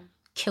them,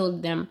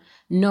 killed them,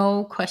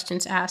 no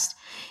questions asked.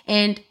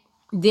 And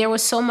there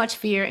was so much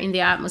fear in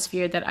the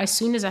atmosphere that as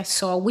soon as I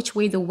saw which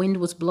way the wind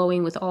was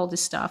blowing with all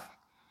this stuff,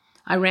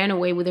 I ran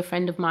away with a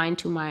friend of mine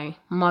to my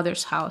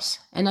mother's house,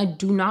 and I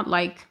do not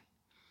like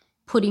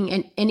putting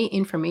any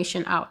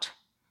information out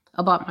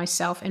about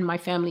myself and my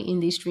family in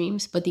these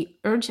dreams, but the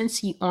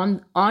urgency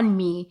on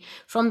me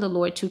from the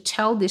Lord to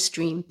tell this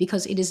dream,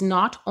 because it is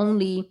not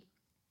only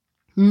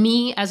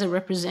me as a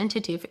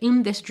representative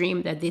in this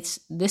dream that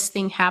this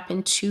thing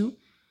happened to.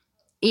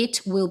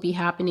 It will be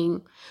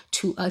happening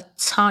to a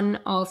ton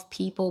of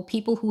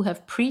people who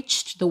have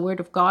preached the word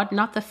of God,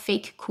 not the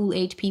fake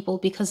Kool-Aid people,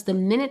 because the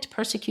minute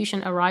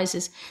persecution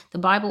arises, the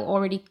Bible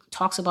already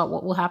talks about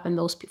what will happen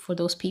for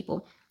those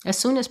people. As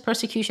soon as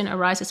persecution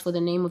arises for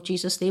the name of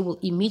Jesus, they will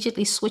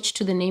immediately switch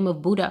to the name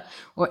of Buddha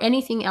or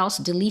anything else,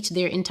 delete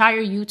their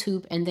entire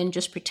YouTube, and then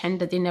just pretend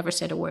that they never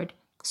said a word.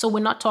 So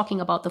we're not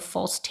talking about the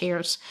false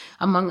tares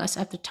among us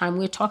at the time.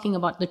 We're talking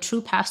about the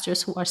true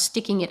pastors who are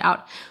sticking it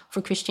out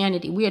for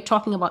Christianity. We are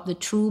talking about the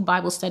true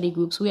Bible study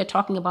groups. We are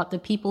talking about the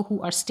people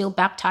who are still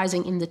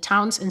baptizing in the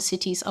towns and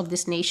cities of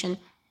this nation.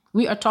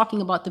 We are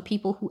talking about the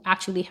people who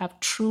actually have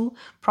true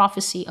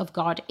prophecy of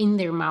God in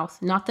their mouth,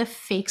 not the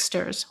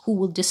fakesters who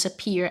will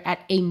disappear at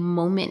a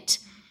moment.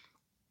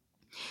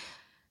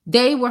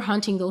 They were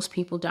hunting those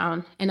people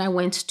down, and I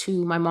went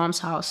to my mom's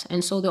house.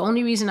 And so the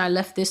only reason I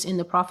left this in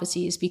the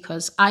prophecy is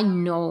because I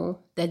know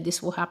that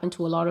this will happen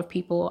to a lot of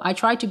people. I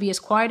tried to be as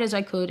quiet as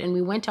I could, and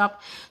we went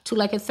up to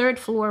like a third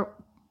floor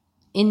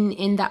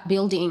in that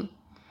building.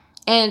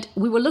 And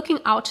we were looking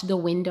out the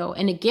window,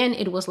 and again,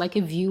 it was like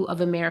a view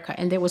of America.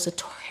 And there was a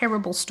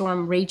terrible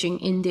storm raging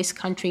in this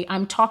country.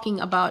 I'm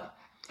talking about,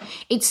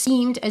 it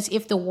seemed as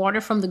if the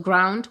water from the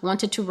ground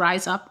wanted to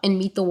rise up and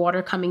meet the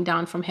water coming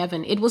down from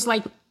heaven. It was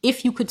like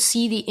if you could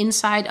see the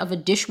inside of a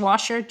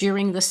dishwasher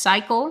during the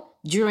cycle,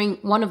 during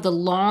one of the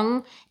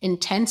long,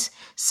 intense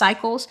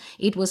cycles.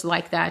 It was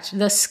like that.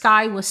 The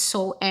sky was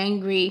so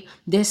angry.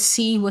 The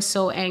sea was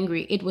so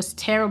angry. It was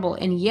terrible.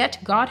 And yet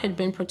God had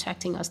been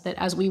protecting us, that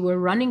as we were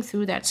running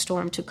through that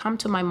storm to come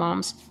to my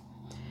mom's,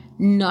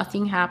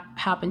 nothing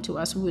happened to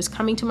us. We was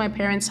coming to my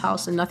parents'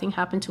 house and nothing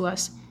happened to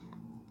us.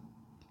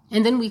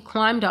 And then we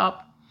climbed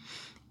up,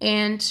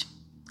 and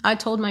I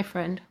told my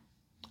friend,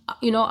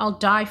 I'll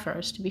die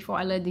first before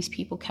I let these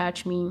people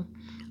catch me.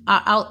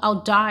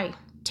 I'll die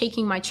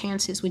taking my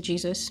chances with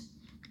Jesus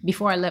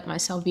before I let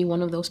myself be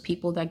one of those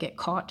people that get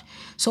caught.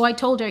 So I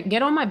told her,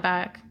 get on my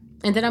back,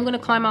 and then I'm going to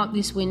climb out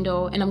this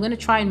window, and I'm going to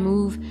try and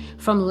move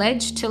from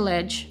ledge to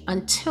ledge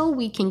until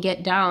we can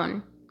get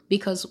down,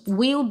 because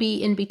we'll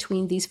be in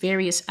between these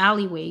various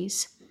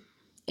alleyways,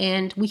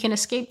 and we can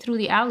escape through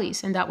the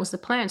alleys. And that was the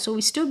plan. So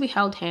we stood, we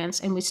held hands,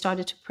 and we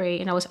started to pray.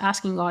 And I was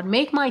asking God,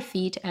 make my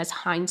feet as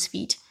hinds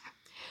feet.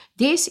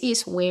 This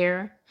is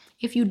where,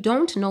 if you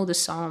don't know the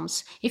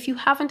Psalms, if you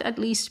haven't at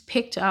least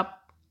picked up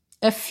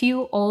a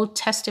few Old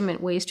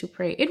Testament ways to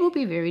pray, it will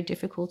be very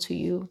difficult to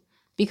you,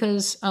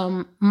 because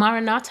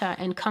Maranatha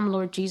and Come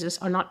Lord Jesus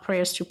are not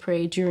prayers to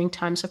pray during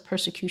times of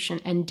persecution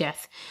and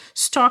death,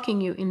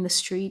 stalking you in the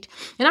street.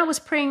 And I was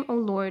praying, oh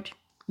Lord,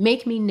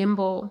 make me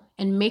nimble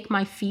and make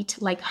my feet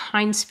like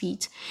hinds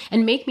feet,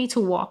 and make me to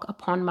walk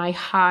upon my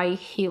high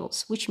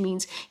heels, which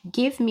means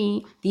give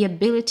me the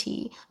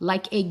ability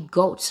like a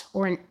goat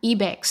or an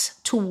ibex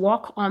to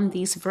walk on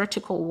these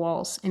vertical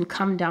walls and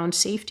come down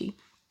safely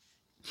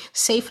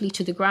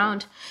to the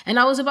ground. And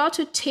I was about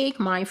to take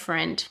my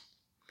friend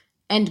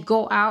and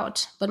go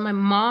out, but my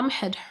mom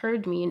had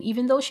heard me. And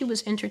even though she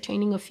was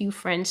entertaining a few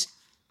friends,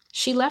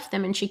 she left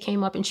them and she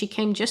came up, and she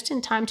came just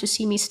in time to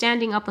see me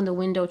standing up on the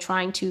window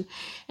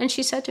and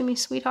she said to me,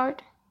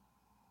 sweetheart,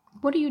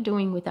 what are you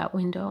doing with that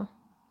window?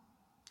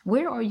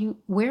 Where are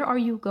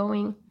you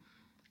going?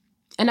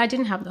 And I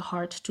didn't have the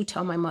heart to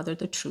tell my mother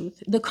the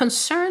truth. The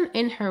concern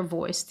in her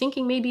voice,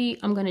 thinking maybe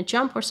I'm going to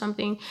jump or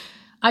something,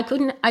 I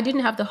didn't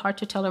have the heart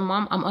to tell her,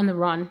 Mom, I'm on the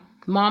run.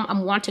 Mom,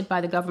 I'm wanted by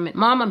the government.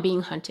 Mom, I'm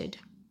being hunted.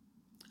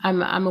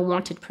 I'm a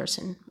wanted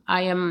person.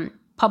 I am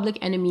public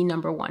enemy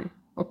number 1.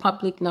 Or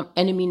public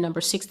enemy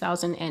number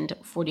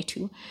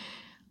 6042.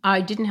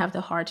 I didn't have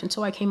the heart. And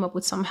so I came up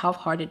with some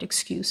half-hearted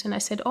excuse. And I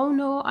said, oh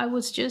no, I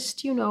was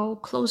just,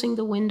 closing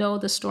the window,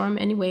 the storm.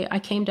 Anyway, I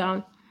came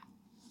down.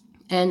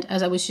 And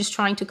as I was just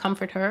trying to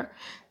comfort her,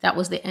 that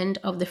was the end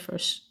of the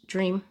first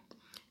dream.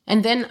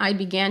 And then I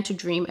began to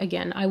dream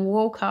again. I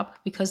woke up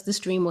because this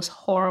dream was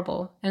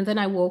horrible. And then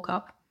I woke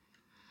up.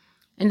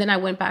 And then I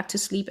went back to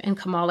sleep, and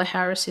Kamala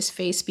Harris's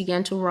face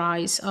began to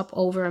rise up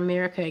over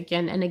America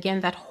again. And again,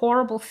 that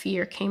horrible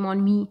fear came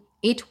on me.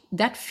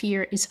 That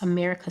fear is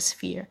America's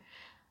fear.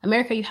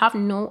 America, you have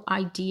no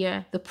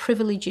idea the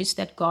privileges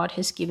that God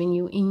has given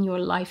you in your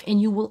life.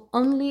 And you will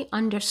only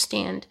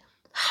understand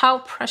how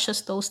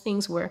precious those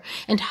things were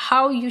and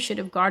how you should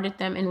have guarded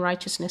them in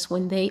righteousness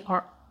when they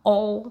are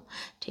all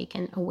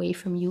taken away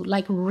from you.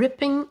 Like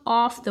ripping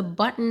off the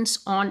buttons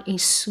on a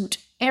suit.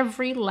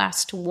 Every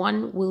last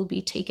one will be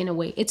taken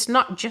away. It's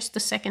not just the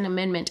Second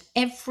Amendment.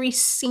 Every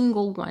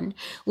single one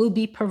will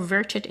be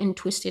perverted and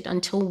twisted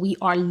until we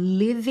are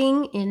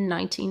living in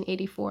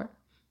 1984.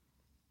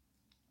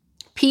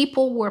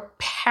 People were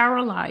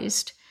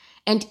paralyzed,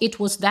 and it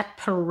was that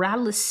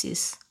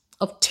paralysis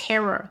of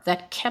terror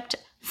that kept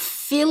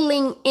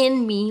feeling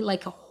in me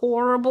like a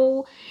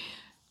horrible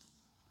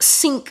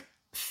sink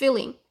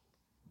feeling.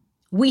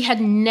 We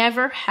had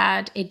never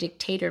had a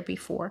dictator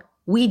before.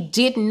 We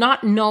did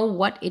not know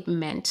what it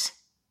meant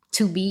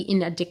to be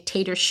in a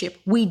dictatorship.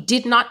 We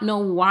did not know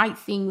why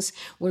things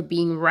were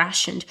being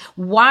rationed,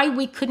 why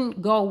we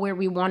couldn't go where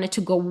we wanted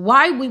to go,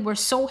 why we were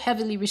so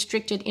heavily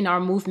restricted in our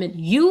movement.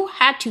 You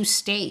had to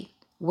stay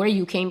where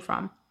you came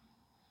from.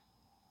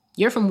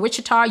 You're from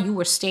Wichita, you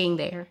were staying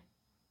there.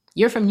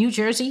 You're from New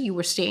Jersey, you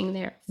were staying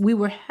there. We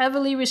were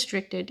heavily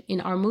restricted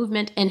in our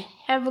movement and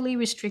heavily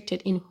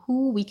restricted in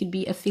who we could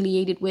be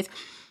affiliated with.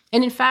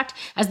 And in fact,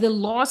 as the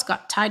laws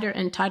got tighter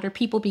and tighter,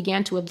 people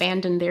began to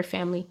abandon their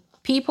family.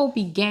 People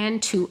began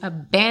to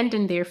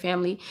abandon their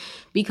family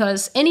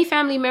because any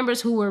family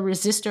members who were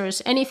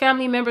resistors, any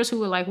family members who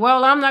were like,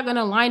 well, I'm not going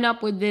to line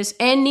up with this,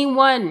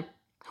 anyone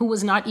who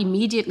was not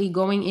immediately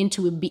going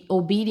into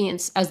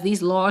obedience as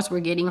these laws were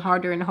getting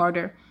harder and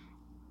harder.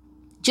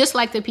 Just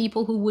like the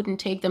people who wouldn't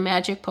take the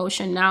magic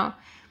potion now,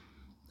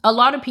 a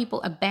lot of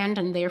people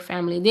abandoned their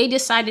family. They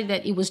decided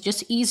that it was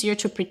just easier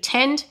to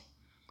pretend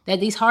that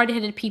these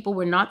hard-headed people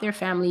were not their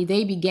family.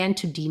 They began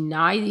to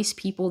deny these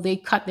people. They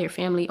cut their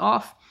family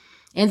off.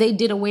 And they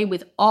did away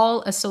with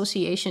all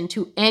association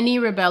to any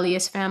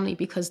rebellious family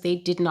because they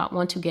did not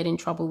want to get in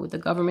trouble with the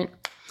government.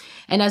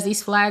 And as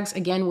these flags,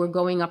 again, were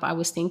going up, I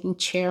was thinking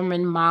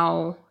Chairman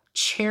Mao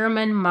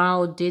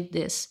did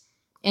this.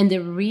 And the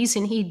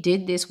reason he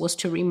did this was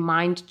to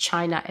remind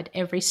China at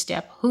every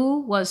step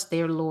who was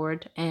their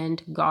Lord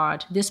and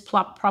God. This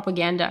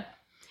propaganda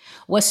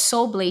was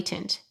so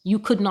blatant. You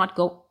could not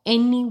go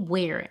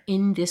anywhere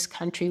in this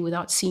country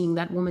without seeing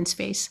that woman's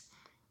face.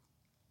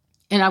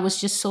 And I was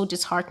just so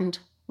disheartened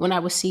when I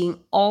was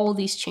seeing all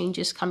these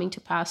changes coming to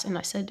pass. And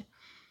I said,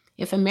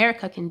 if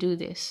America can do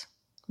this,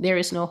 there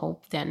is no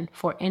hope then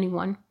for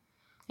anyone.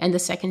 And the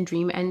second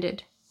dream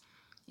ended.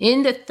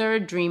 In the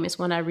third dream is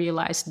when I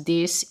realized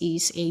this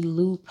is a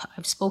loop.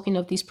 I've spoken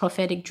of these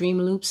prophetic dream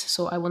loops,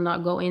 so I will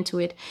not go into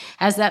it.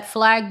 As that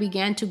flag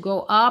began to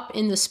go up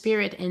in the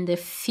spirit and the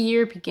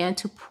fear began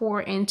to pour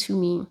into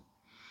me,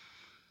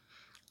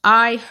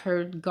 I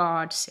heard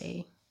God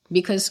say,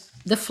 because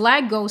the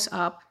flag goes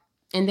up,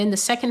 and then the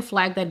second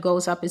flag that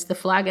goes up is the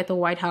flag at the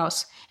White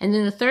House. And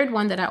then the third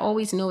one that I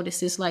always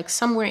notice is like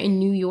somewhere in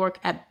New York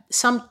at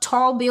some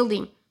tall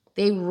building,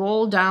 they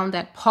roll down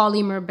that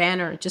polymer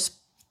banner, just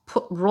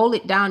roll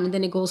it down, and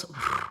then it goes,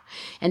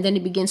 and then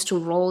it begins to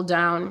roll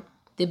down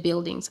the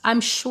buildings.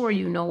 I'm sure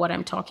you know what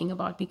I'm talking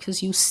about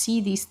because you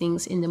see these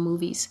things in the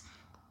movies.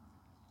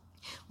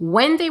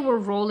 When they were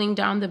rolling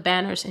down the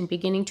banners and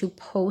beginning to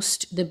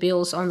post the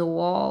bills on the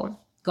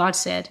wall, God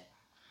said,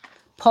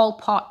 Pol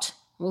Pot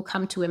will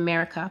come to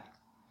America.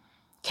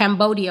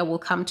 Cambodia will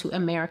come to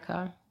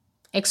America.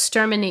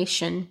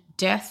 Extermination,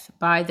 death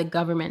by the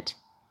government.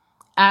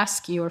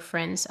 Ask your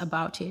friends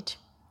about it.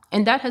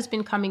 And that has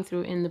been coming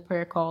through in the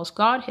prayer calls.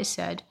 God has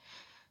said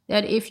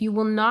that if you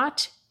will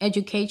not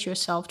educate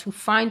yourself to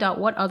find out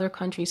what other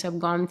countries have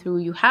gone through,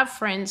 you have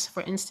friends,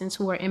 for instance,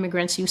 who are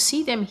immigrants, you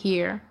see them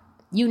here,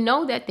 you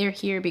know that they're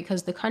here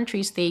because the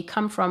countries they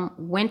come from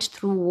went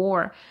through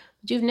war.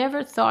 But you've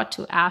never thought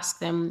to ask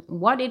them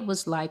what it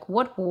was like,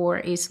 what war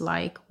is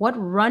like, what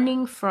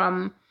running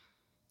from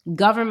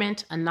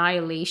government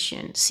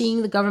annihilation,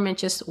 seeing the government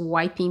just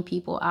wiping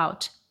people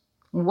out.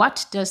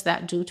 What does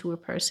that do to a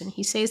person?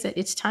 He says that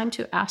it's time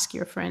to ask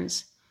your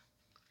friends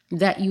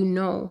that you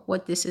know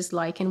what this is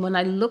like. And when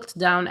I looked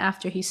down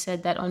after he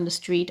said that on the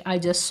street, I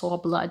just saw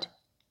blood.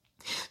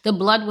 The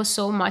blood was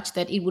so much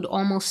that it would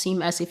almost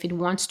seem as if it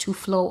wants to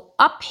flow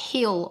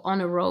uphill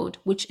on a road,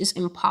 which is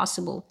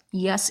impossible.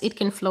 Yes, it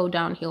can flow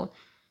downhill,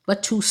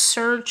 but to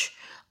surge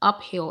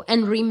uphill.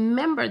 And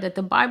remember that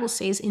the Bible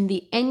says in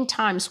the end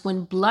times,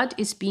 when blood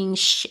is being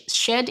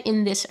shed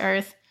in this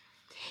earth,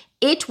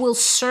 it will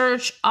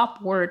surge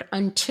upward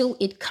until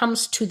it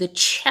comes to the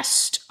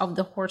chest of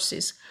the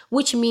horses,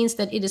 which means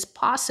that it is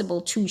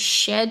possible to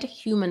shed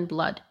human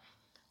blood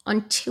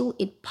until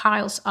it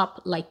piles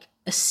up like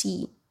a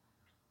sea.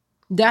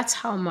 That's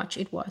how much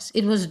it was.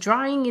 It was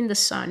drying in the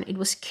sun. It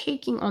was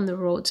caking on the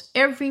roads.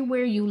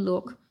 Everywhere you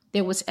look,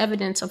 there was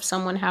evidence of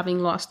someone having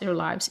lost their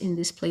lives in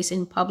this place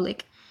in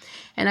public.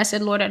 And I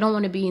said, Lord, I don't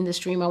want to be in this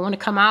dream. I want to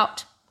come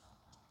out.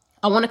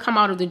 I want to come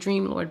out of the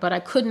dream, Lord, but I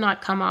could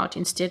not come out.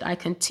 Instead, I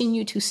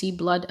continue to see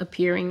blood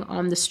appearing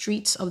on the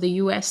streets of the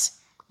U.S.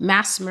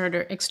 Mass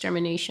murder,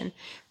 extermination.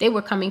 They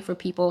were coming for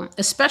people,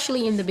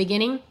 especially in the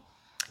beginning,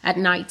 at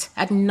night.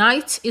 At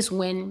night is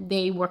when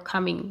they were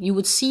coming. You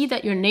would see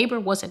that your neighbor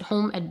was at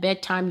home at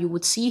bedtime. You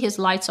would see his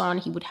lights on.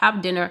 He would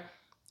have dinner.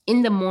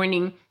 In the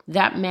morning,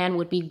 that man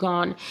would be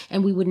gone,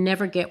 and we would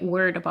never get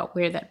word about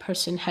where that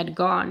person had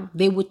gone.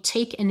 They would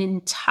take an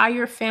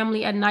entire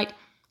family at night,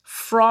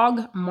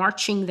 frog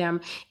marching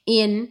them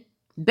in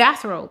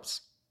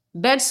bathrobes,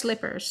 bed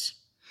slippers,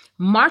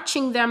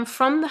 marching them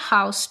from the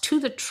house to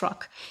the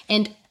truck.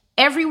 And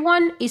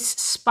everyone is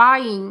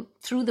spying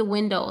through the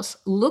windows,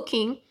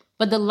 looking,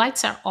 but the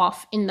lights are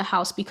off in the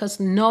house because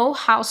no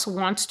house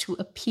wants to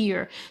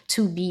appear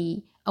to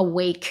be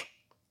awake.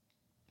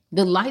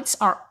 The lights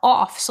are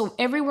off, so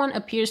everyone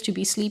appears to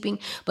be sleeping,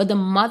 but the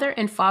mother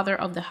and father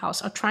of the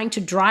house are trying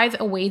to drive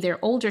away their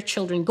older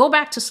children. Go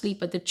back to sleep,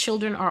 but the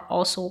children are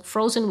also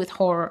frozen with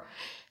horror.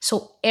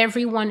 So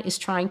everyone is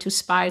trying to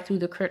spy through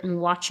the curtain,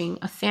 watching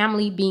a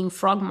family being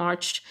frog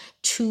marched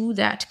to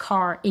that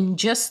car in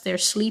just their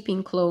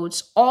sleeping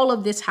clothes. All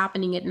of this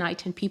happening at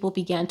night, and people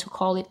began to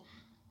call it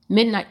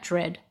midnight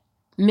dread.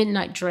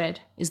 Midnight dread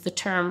is the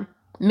term.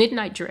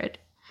 Midnight dread.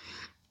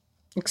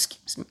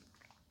 Excuse me.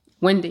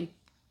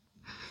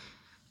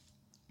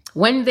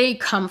 When they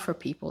come for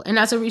people. And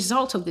as a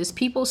result of this,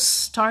 people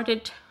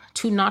started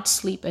to not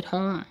sleep at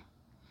home.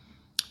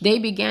 They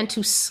began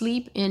to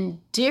sleep in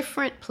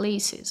different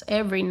places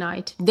every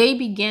night. They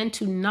began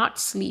to not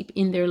sleep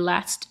in their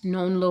last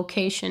known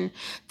location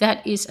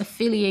that is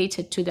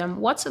affiliated to them.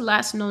 What's the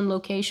last known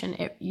location?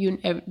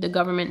 The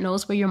government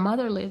knows where your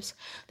mother lives.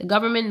 The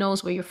government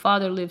knows where your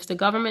father lives. The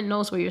government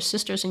knows where your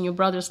sisters and your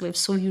brothers live.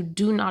 So you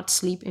do not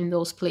sleep in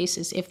those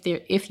places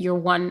if you're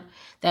one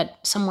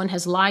that someone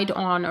has lied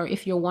on, or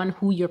if you're one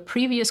who your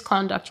previous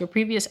conduct, your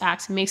previous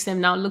acts makes them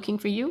now looking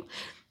for you.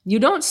 You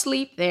don't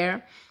sleep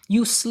there.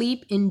 You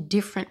sleep in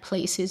different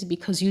places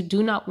because you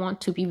do not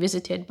want to be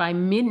visited by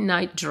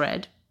midnight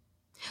dread.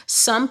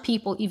 Some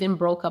people even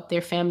broke up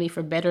their family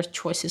for better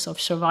choices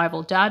of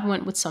survival. Dad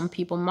went with some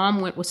people,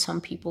 mom went with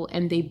some people,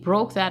 and they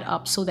broke that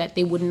up so that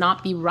they would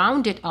not be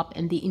rounded up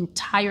and the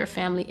entire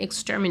family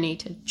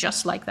exterminated,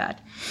 just like that.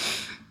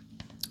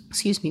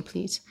 Excuse me,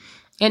 please.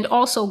 And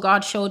also,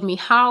 God showed me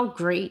how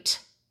great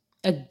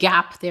a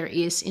gap there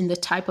is in the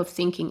type of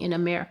thinking in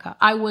America.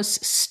 I was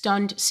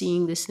stunned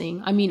seeing this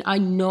thing. I mean, I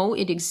know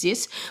it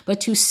exists, but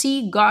to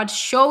see God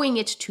showing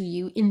it to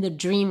you in the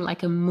dream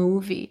like a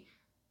movie,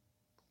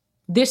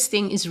 this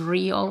thing is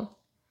real.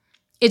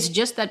 It's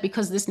just that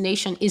because this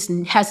nation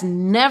has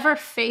never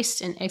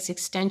faced an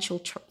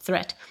existential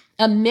threat.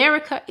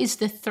 America is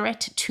the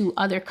threat to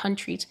other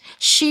countries.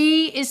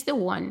 She is the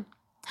one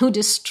who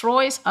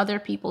destroys other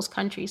people's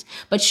countries,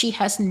 but she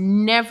has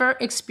never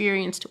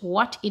experienced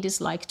what it is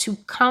like to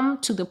come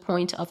to the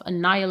point of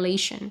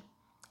annihilation,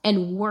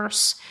 and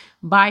worse,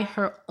 by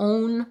her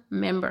own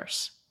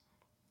members.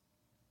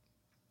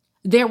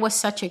 There was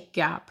such a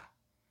gap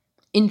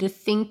in the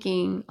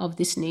thinking of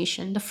this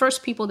nation. The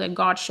first people that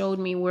God showed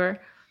me were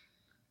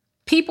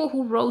people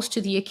who rose to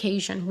the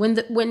occasion.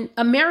 When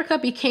America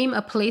became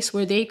a place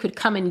where they could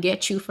come and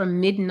get you for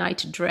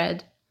midnight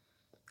dread,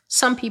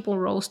 some people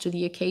rose to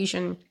the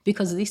occasion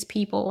because these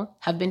people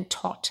have been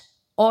taught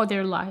all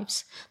their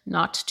lives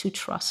not to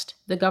trust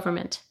the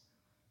government.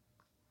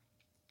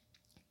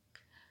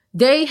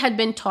 They had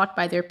been taught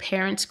by their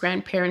parents,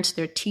 grandparents,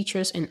 their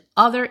teachers, and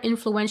other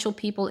influential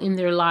people in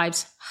their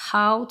lives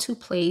how to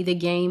play the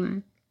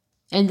game.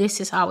 And this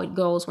is how it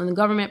goes. When the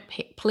government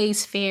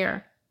plays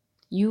fair,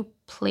 you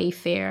play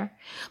fair.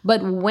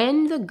 But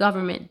when the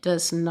government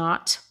does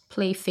not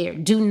play fair,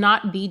 do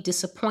not be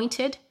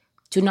disappointed.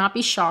 Do not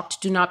be shocked.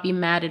 Do not be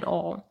mad at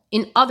all.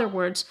 In other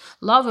words,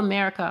 love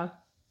America,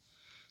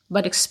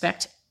 but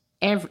expect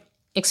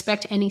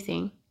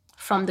anything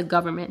from the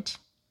government.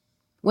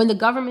 When the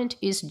government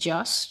is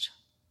just,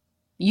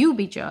 you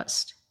be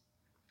just.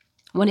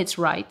 When it's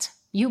right,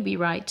 you be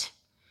right.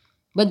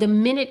 But the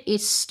minute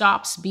it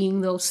stops being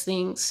those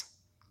things,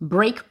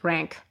 break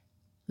rank,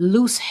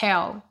 loose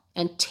hell,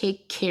 and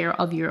take care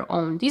of your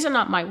own. These are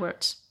not my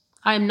words.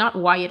 I am not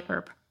Wyatt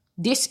Earp.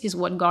 This is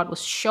what God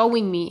was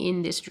showing me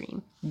in this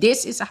dream.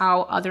 This is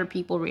how other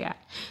people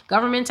react.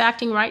 Government's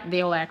acting right,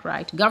 they'll act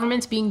right.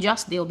 Government's being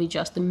just, they'll be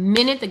just. The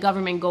minute the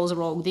government goes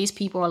rogue, these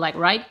people are like,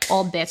 right,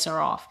 all bets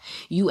are off.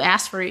 You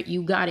asked for it,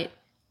 you got it.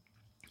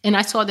 And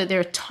I saw that there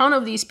are a ton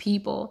of these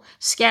people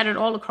scattered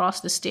all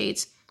across the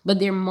states, but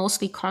they're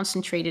mostly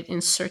concentrated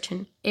in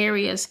certain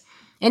areas.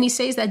 And he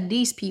says that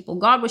these people,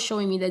 God was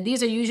showing me that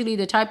these are usually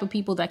the type of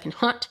people that can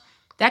hunt,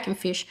 that can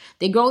fish,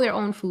 they grow their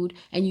own food,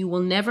 and you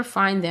will never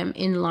find them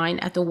in line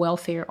at the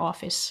welfare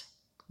office.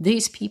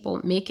 These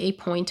people make a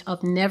point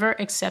of never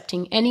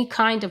accepting any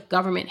kind of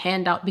government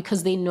handout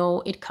because they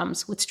know it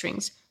comes with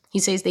strings. He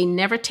says they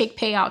never take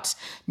payouts,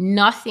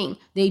 nothing.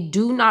 They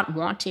do not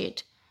want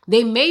it.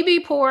 They may be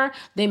poor,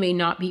 they may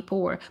not be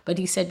poor, but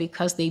he said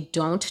because they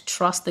don't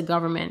trust the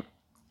government.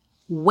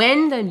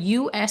 When the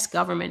U.S.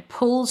 government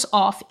pulls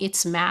off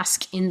its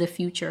mask in the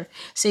future,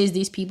 says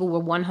these people were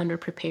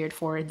 100% prepared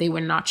for it. They were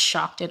not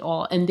shocked at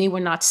all, and they were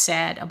not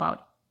sad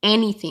about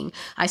anything.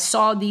 I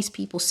saw these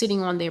people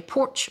sitting on their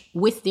porch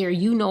with their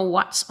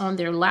you-know-whats on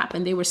their lap,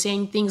 and they were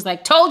saying things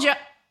like, told ya.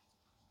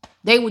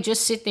 They would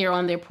just sit there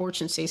on their porch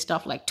and say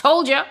stuff like,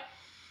 told ya.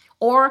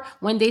 Or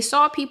when they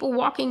saw people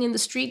walking in the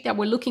street that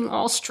were looking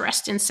all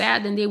stressed and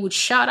sad, then they would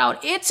shout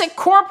out, it's a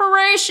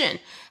corporation,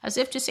 as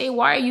if to say,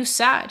 why are you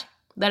sad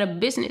that a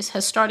business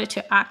has started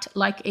to act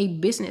like a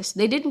business?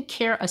 They didn't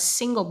care a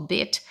single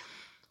bit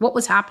what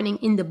was happening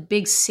in the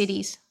big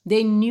cities.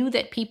 They knew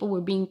that people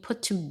were being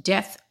put to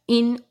death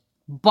in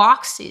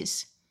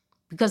boxes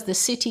because the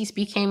cities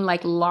became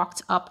like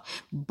locked up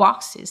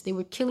boxes. They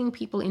were killing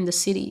people in the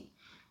city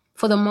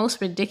for the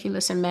most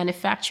ridiculous and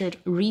manufactured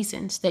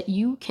reasons that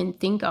you can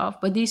think of.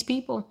 But these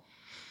people,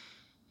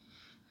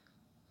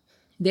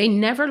 They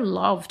never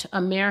loved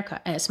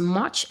America as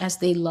much as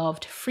they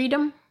loved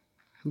freedom,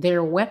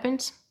 their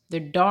weapons, their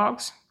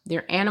dogs,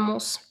 their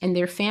animals, and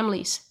their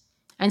families.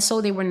 And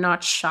so they were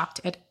not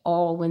shocked at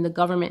all when the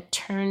government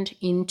turned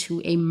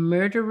into a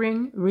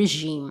murdering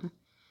regime,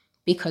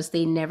 because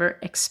they never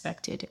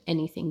expected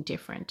anything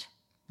different.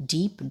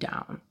 Deep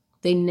down,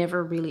 they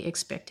never really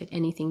expected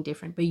anything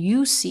different. But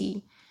you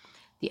see,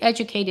 the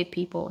educated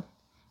people,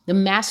 the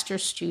master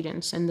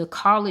students and the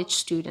college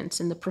students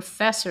and the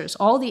professors,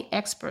 all the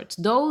experts,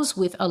 those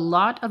with a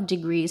lot of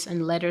degrees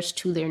and letters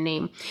to their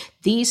name,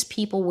 these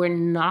people were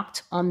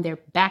knocked on their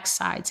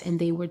backsides and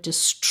they were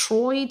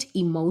destroyed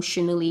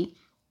emotionally,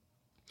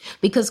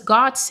 because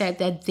God said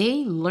that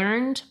they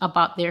learned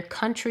about their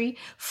country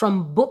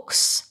from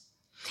books.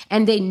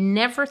 And they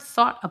never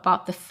thought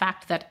about the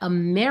fact that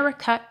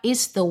America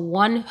is the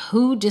one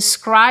who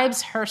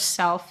describes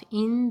herself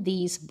in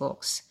these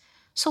books.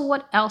 So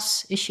what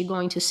else is she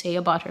going to say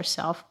about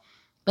herself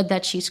but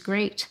that she's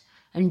great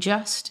and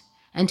just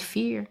and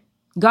fair?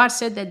 God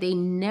said that they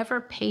never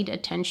paid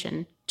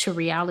attention to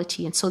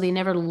reality, and so they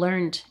never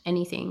learned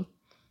anything.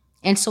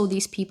 And so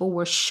these people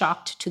were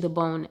shocked to the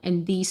bone,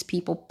 and these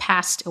people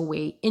passed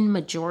away in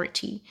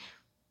majority.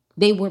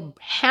 They were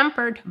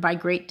hampered by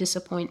great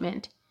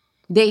disappointment.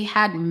 They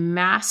had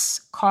mass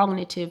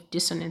cognitive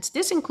dissonance.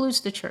 This includes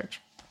the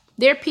church.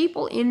 There are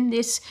people in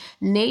this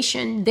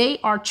nation, they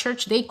are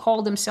church, they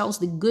call themselves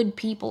the good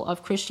people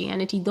of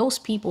Christianity. Those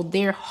people,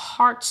 their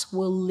hearts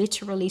will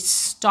literally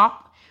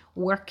stop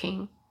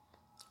working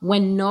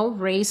when no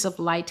rays of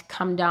light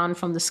come down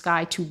from the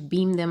sky to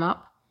beam them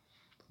up.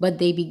 But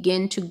they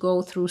begin to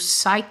go through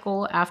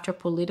cycle after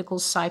political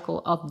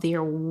cycle of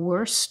their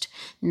worst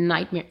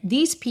nightmare.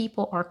 These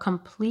people are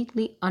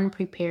completely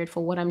unprepared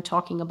for what I'm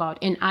talking about.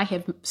 And I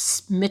have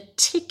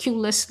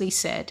meticulously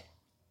said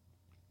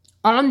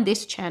on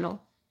this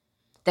channel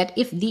that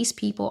if these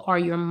people are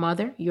your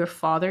mother, your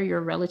father,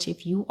 your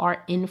relative, you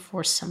are in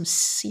for some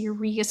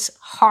serious,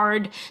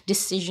 hard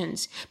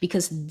decisions,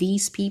 because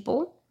these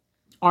people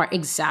are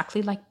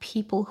exactly like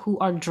people who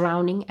are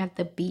drowning at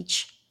the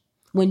beach.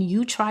 When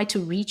you try to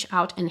reach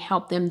out and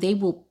help them, they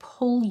will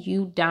pull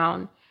you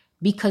down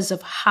because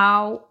of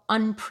how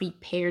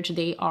unprepared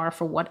they are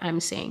for what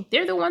I'm saying.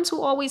 They're the ones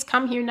who always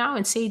come here now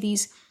and say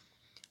these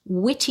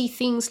witty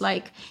things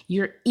like,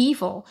 you're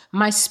evil.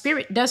 My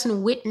spirit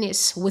doesn't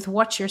witness with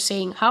what you're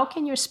saying. How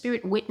can your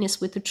spirit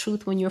witness with the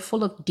truth when you're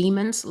full of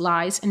demons,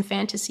 lies, and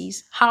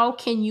fantasies? How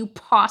can you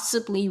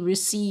possibly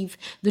receive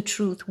the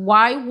truth?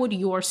 Why would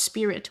your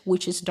spirit,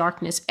 which is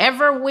darkness,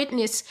 ever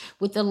witness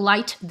with the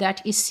light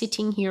that is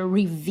sitting here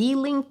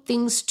revealing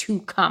things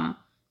to come?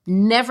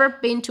 Never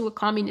been to a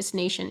communist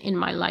nation in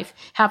my life.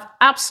 Have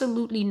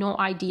absolutely no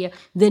idea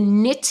the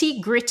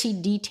nitty-gritty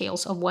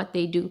details of what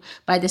they do.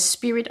 By the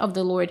Spirit of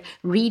the Lord,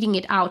 reading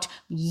it out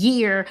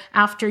year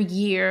after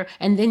year.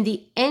 And then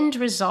the end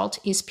result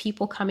is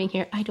people coming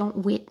here. I don't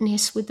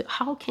witness with...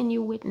 How can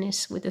you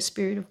witness with the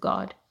Spirit of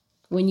God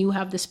when you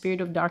have the spirit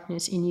of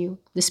darkness in you,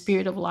 the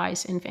spirit of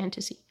lies and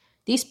fantasy?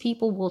 These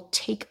people will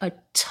take a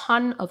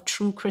ton of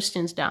true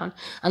Christians down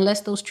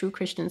unless those true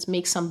Christians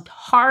make some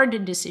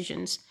hard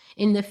decisions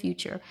in the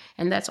future.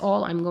 And that's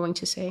all I'm going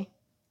to say.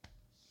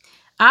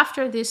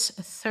 After this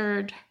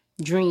third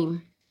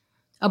dream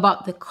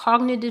about the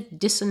cognitive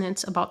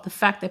dissonance, about the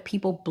fact that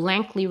people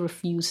blankly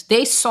refused,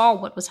 they saw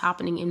what was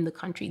happening in the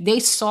country. They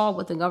saw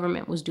what the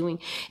government was doing.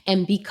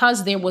 And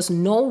because there was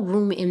no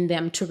room in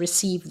them to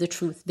receive the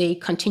truth, they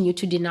continued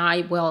to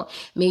deny, well,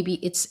 maybe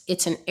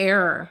it's an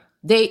error.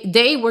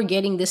 They were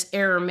getting this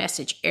error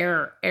message,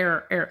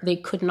 error. They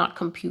could not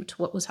compute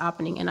what was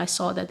happening. And I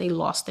saw that they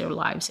lost their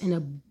lives in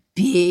a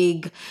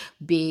big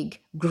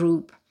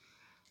group.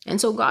 And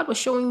so God was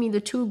showing me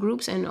the two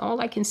groups, and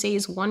all I can say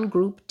is one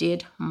group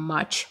did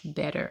much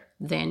better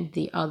than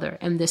the other.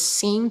 And the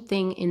same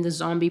thing in the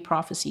zombie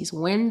prophecies.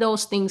 When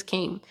those things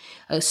came,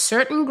 a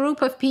certain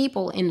group of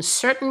people in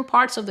certain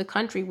parts of the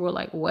country were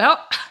like,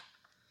 well,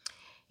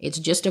 it's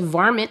just a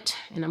varmint,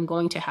 and I'm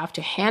going to have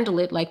to handle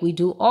it like we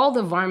do all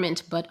the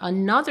varmint. But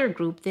another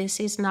group, this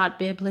is not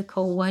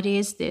biblical. What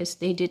is this?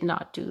 They did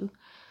not do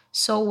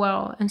so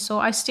well. And so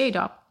I stayed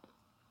up.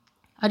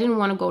 I didn't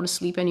want to go to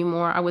sleep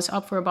anymore. I was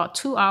up for about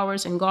 2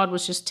 hours, and God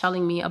was just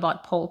telling me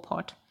about Pol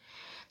Pot,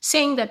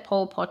 saying that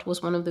Pol Pot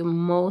was one of the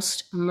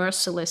most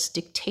merciless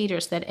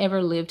dictators that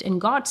ever lived.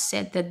 And God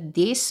said that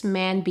this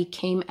man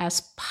became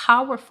as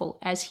powerful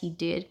as he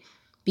did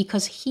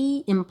because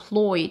he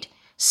employed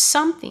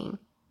something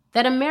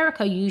that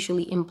America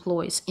usually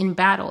employs in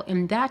battle,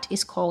 and that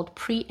is called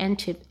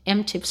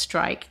preemptive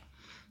strike.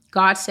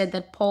 God said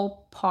that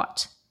Pol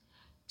Pot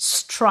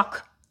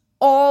struck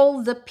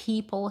all the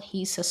people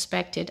he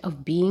suspected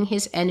of being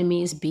his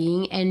enemies,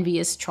 being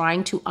envious,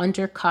 trying to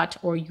undercut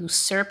or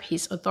usurp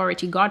his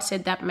authority. God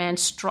said that man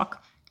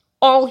struck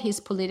all his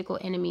political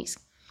enemies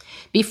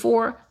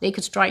before they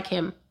could strike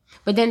him.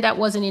 But then that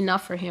wasn't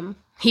enough for him.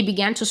 He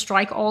began to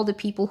strike all the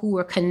people who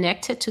were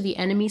connected to the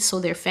enemies, so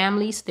their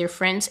families, their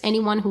friends,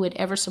 anyone who had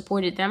ever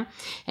supported them.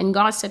 And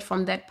God said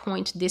from that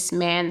point, this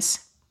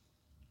man's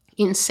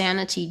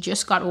insanity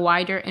just got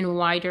wider and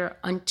wider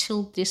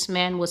until this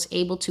man was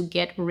able to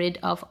get rid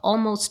of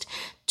almost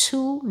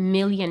 2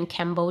 million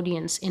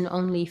Cambodians in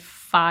only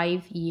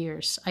 5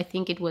 years. I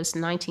think it was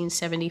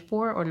 1974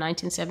 or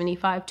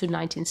 1975 to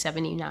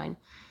 1979.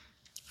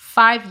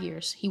 5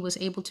 years, he was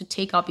able to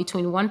take out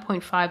between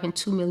 1.5 and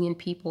 2 million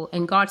people.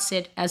 And God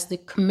said, as the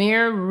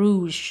Khmer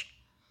Rouge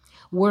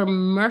were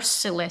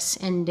merciless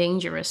and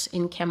dangerous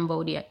in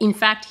Cambodia. In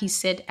fact, he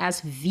said,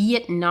 as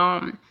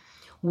Vietnam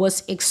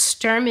was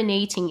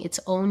exterminating its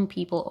own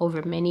people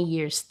over many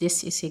years,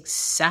 this is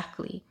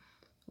exactly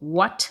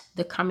what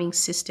the coming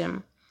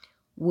system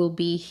will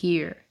be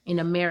here in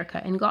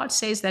America. And God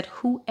says that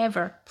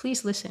whoever,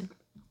 please listen,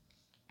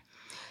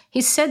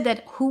 he said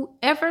that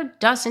whoever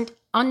doesn't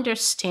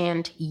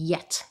understand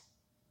yet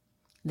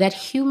that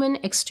human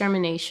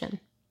extermination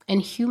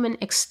and human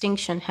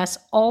extinction has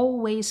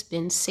always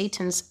been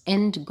Satan's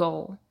end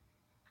goal,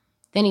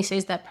 then he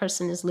says that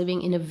person is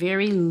living in a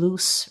very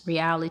loose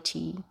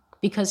reality,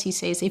 because he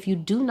says, if you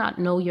do not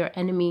know your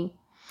enemy,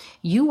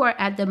 you are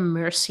at the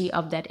mercy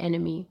of that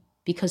enemy,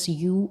 because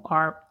you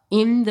are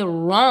in the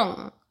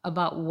wrong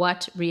about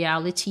what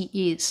reality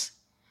is.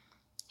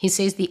 He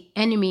says the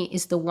enemy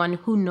is the one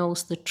who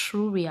knows the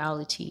true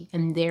reality,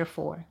 and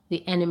therefore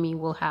the enemy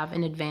will have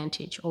an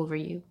advantage over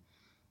you.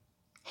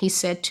 He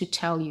said to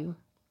tell you,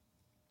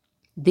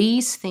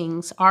 these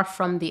things are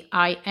from the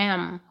I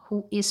am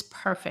who is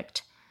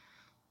perfect.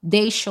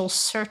 They shall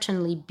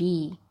certainly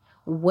be,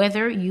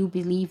 whether you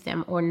believe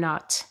them or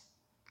not.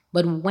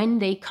 But when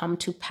they come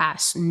to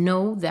pass,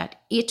 know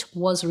that it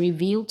was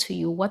revealed to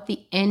you what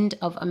the end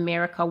of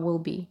America will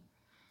be.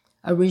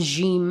 A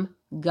regime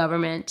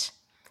government,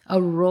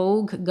 a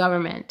rogue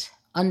government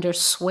under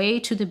sway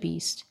to the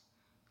beast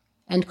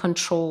and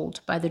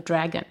controlled by the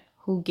dragon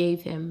who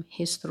gave him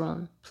his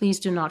throne. Please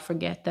do not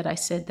forget that I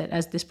said that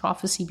as this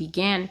prophecy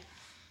began,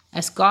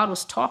 as God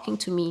was talking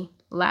to me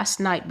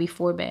last night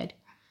before bed,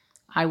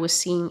 I was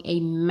seeing a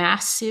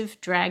massive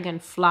dragon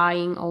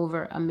flying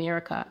over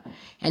America,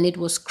 and it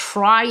was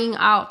crying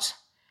out,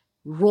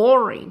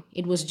 roaring.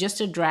 It was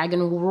just a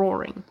dragon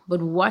roaring.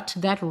 But what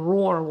that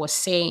roar was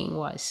saying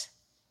was,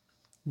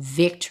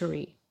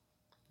 victory,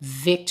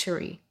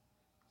 victory.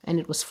 And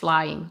it was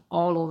flying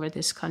all over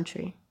this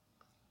country.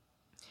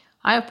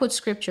 I have put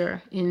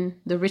scripture in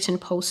the written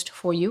post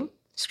for you.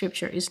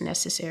 Scripture is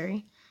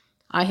necessary.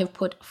 I have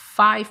put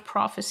 5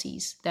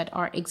 prophecies that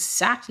are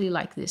exactly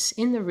like this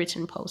in the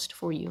written post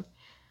for you.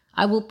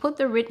 I will put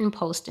the written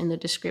post in the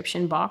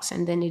description box,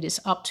 and then it is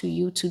up to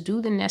you to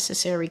do the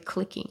necessary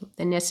clicking,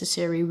 the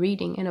necessary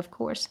reading, and of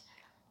course,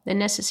 the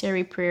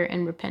necessary prayer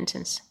and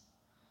repentance.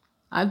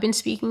 I've been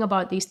speaking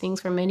about these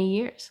things for many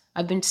years.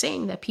 I've been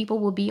saying that people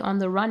will be on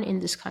the run in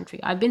this country.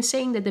 I've been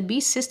saying that the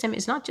beast system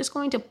is not just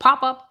going to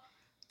pop up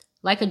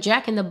like a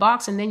jack in the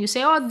box, and then you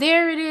say, oh,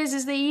 there it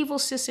is the evil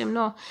system.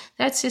 No,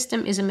 that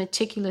system is a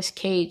meticulous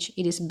cage.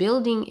 It is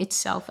building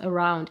itself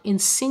around,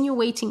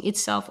 insinuating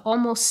itself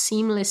almost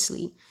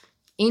seamlessly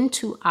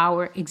into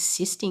our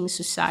existing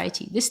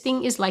society. This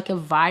thing is like a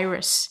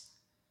virus.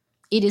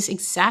 It is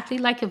exactly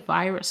like a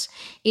virus.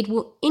 It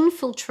will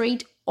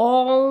infiltrate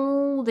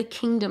all the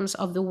kingdoms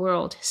of the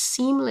world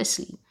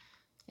seamlessly.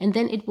 And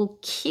then it will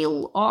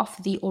kill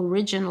off the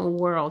original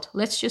world.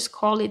 Let's just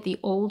call it the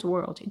old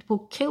world. It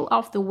will kill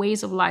off the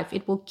ways of life.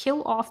 It will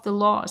kill off the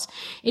laws.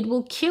 It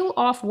will kill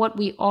off what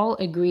we all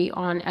agree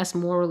on as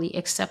morally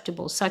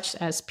acceptable, such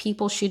as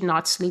people should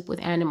not sleep with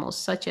animals,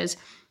 such as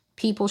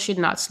people should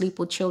not sleep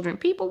with children.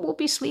 People will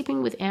be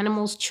sleeping with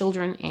animals,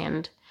 children,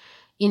 and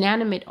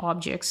inanimate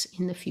objects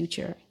in the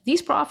future.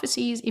 These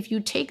prophecies, if you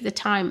take the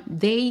time,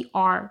 they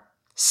are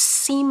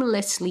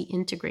seamlessly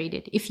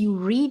integrated. If you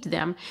read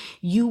them,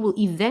 you will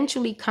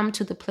eventually come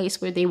to the place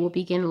where they will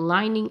begin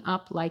lining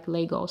up like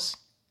Legos.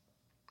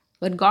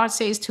 But God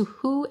says to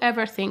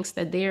whoever thinks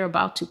that they are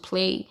about to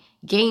play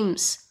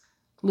games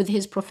with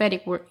his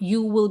prophetic word,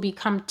 you will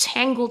become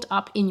tangled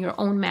up in your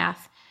own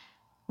math.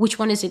 Which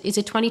one is it? Is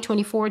it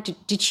 2024?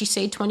 Did she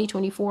say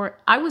 2024?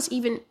 I was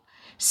even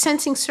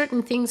sensing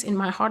certain things in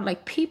my heart,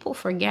 like people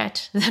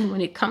forget that when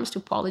it comes to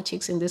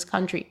politics in this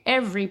country,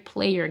 every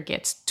player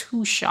gets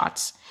 2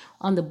 shots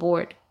on the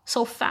board.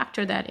 So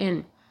factor that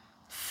in.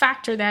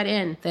 Factor that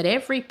in, that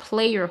every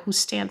player who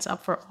stands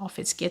up for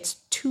office gets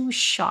 2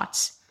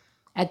 shots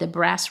at the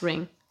brass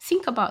ring.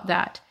 Think about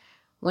that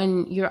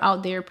when you're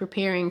out there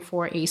preparing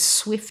for a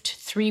swift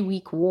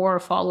 3-week war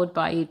followed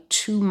by a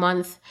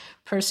 2-month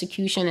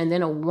persecution and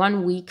then a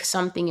 1-week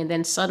something, and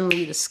then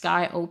suddenly the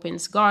sky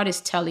opens. God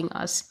is telling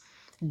us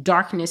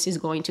darkness is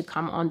going to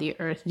come on the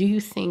earth. Do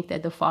you think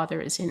that the Father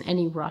is in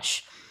any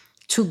rush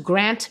to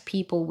grant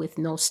people with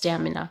no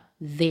stamina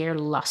their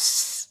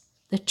lusts?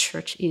 The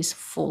church is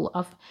full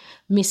of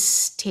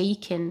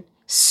mistaken,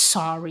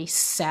 sorry,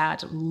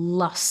 sad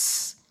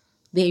lusts.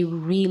 They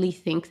really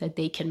think that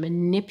they can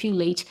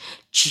manipulate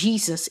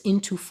Jesus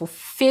into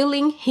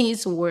fulfilling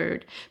his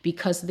word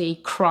because they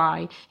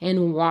cry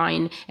and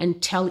whine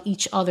and tell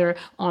each other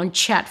on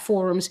chat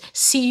forums,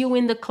 see you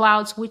in the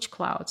clouds. Which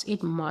clouds?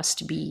 It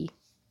must be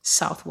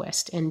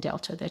Southwest and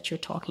Delta that you're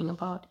talking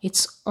about.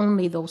 It's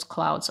only those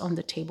clouds on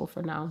the table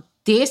for now.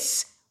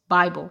 This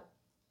Bible,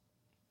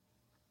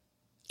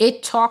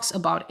 it talks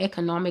about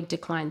economic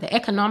decline. The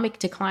economic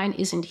decline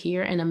isn't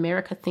here, and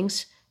America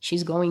thinks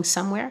she's going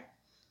somewhere.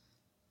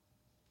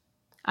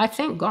 I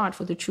thank God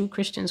for the true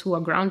Christians who are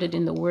grounded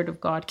in the Word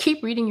of God.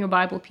 Keep reading your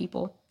Bible,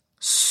 people.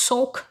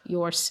 Soak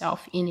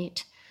yourself in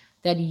it,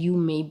 that you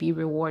may be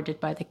rewarded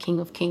by the King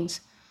of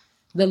Kings.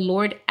 The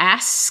Lord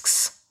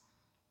asks,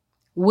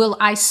 will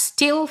I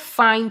still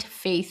find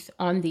faith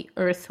on the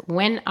earth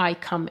when I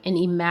come? And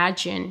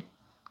imagine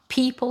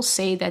people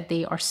say that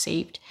they are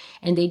saved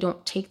and they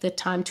don't take the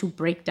time to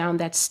break down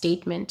that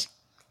statement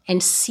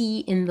and see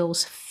in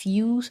those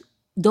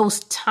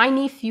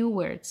tiny few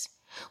words,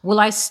 will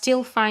I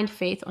still find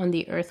faith on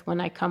the earth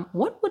when I come?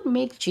 What would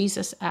make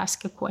Jesus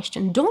ask a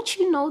question? Don't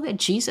you know that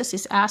Jesus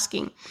is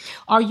asking,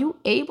 are you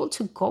able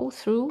to go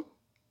through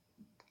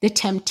the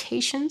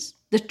temptations,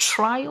 the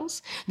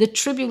trials, the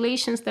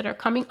tribulations that are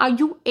coming? Are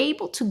you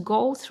able to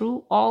go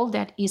through all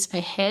that is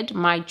ahead,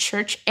 my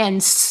church,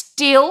 and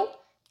still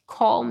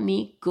call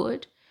me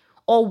good?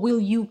 Or will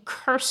you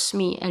curse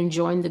me and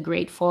join the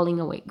great falling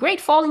away? Great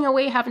falling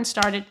away haven't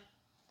started.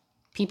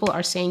 People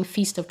are saying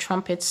Feast of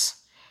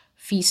Trumpets,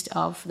 Feast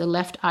of the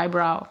Left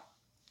Eyebrow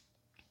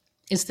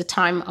is the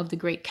time of the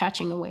great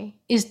catching away.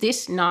 Is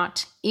this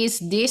not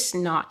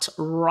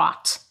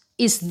rot?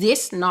 Is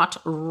this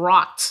not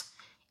rot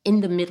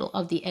in the middle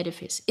of the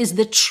edifice? Is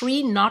the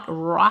tree not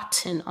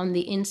rotten on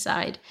the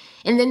inside?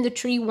 And then the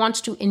tree wants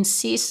to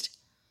insist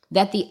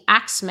that the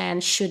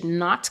axeman should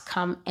not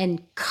come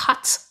and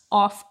cut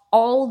off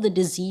all the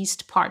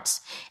diseased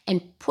parts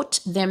and put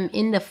them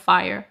in the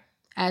fire,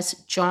 as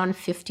John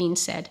 15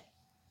 said.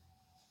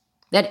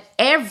 That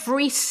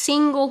every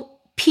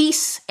single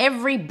piece,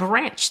 every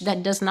branch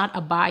that does not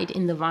abide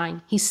in the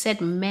vine, he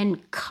said,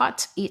 men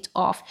cut it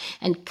off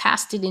and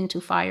cast it into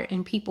fire.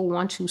 And people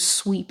want to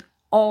sweep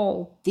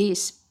all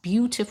this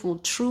beautiful,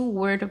 true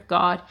word of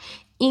God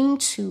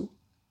into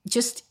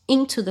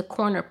the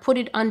corner, put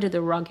it under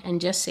the rug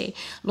and just say,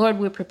 Lord,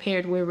 we're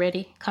prepared, we're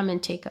ready. Come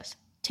and take us.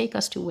 Take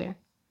us to where?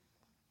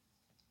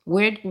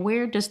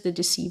 Where does the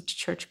deceived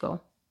church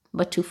go?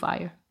 But to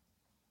fire.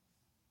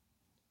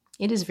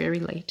 It is very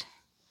late.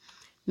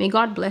 May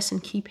God bless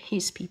and keep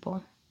his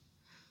people.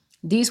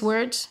 These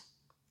words,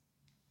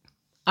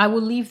 I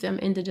will leave them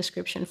in the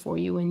description for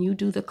you and you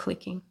do the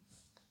clicking.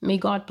 May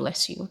God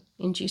bless you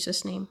in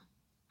Jesus' name.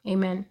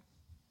 Amen.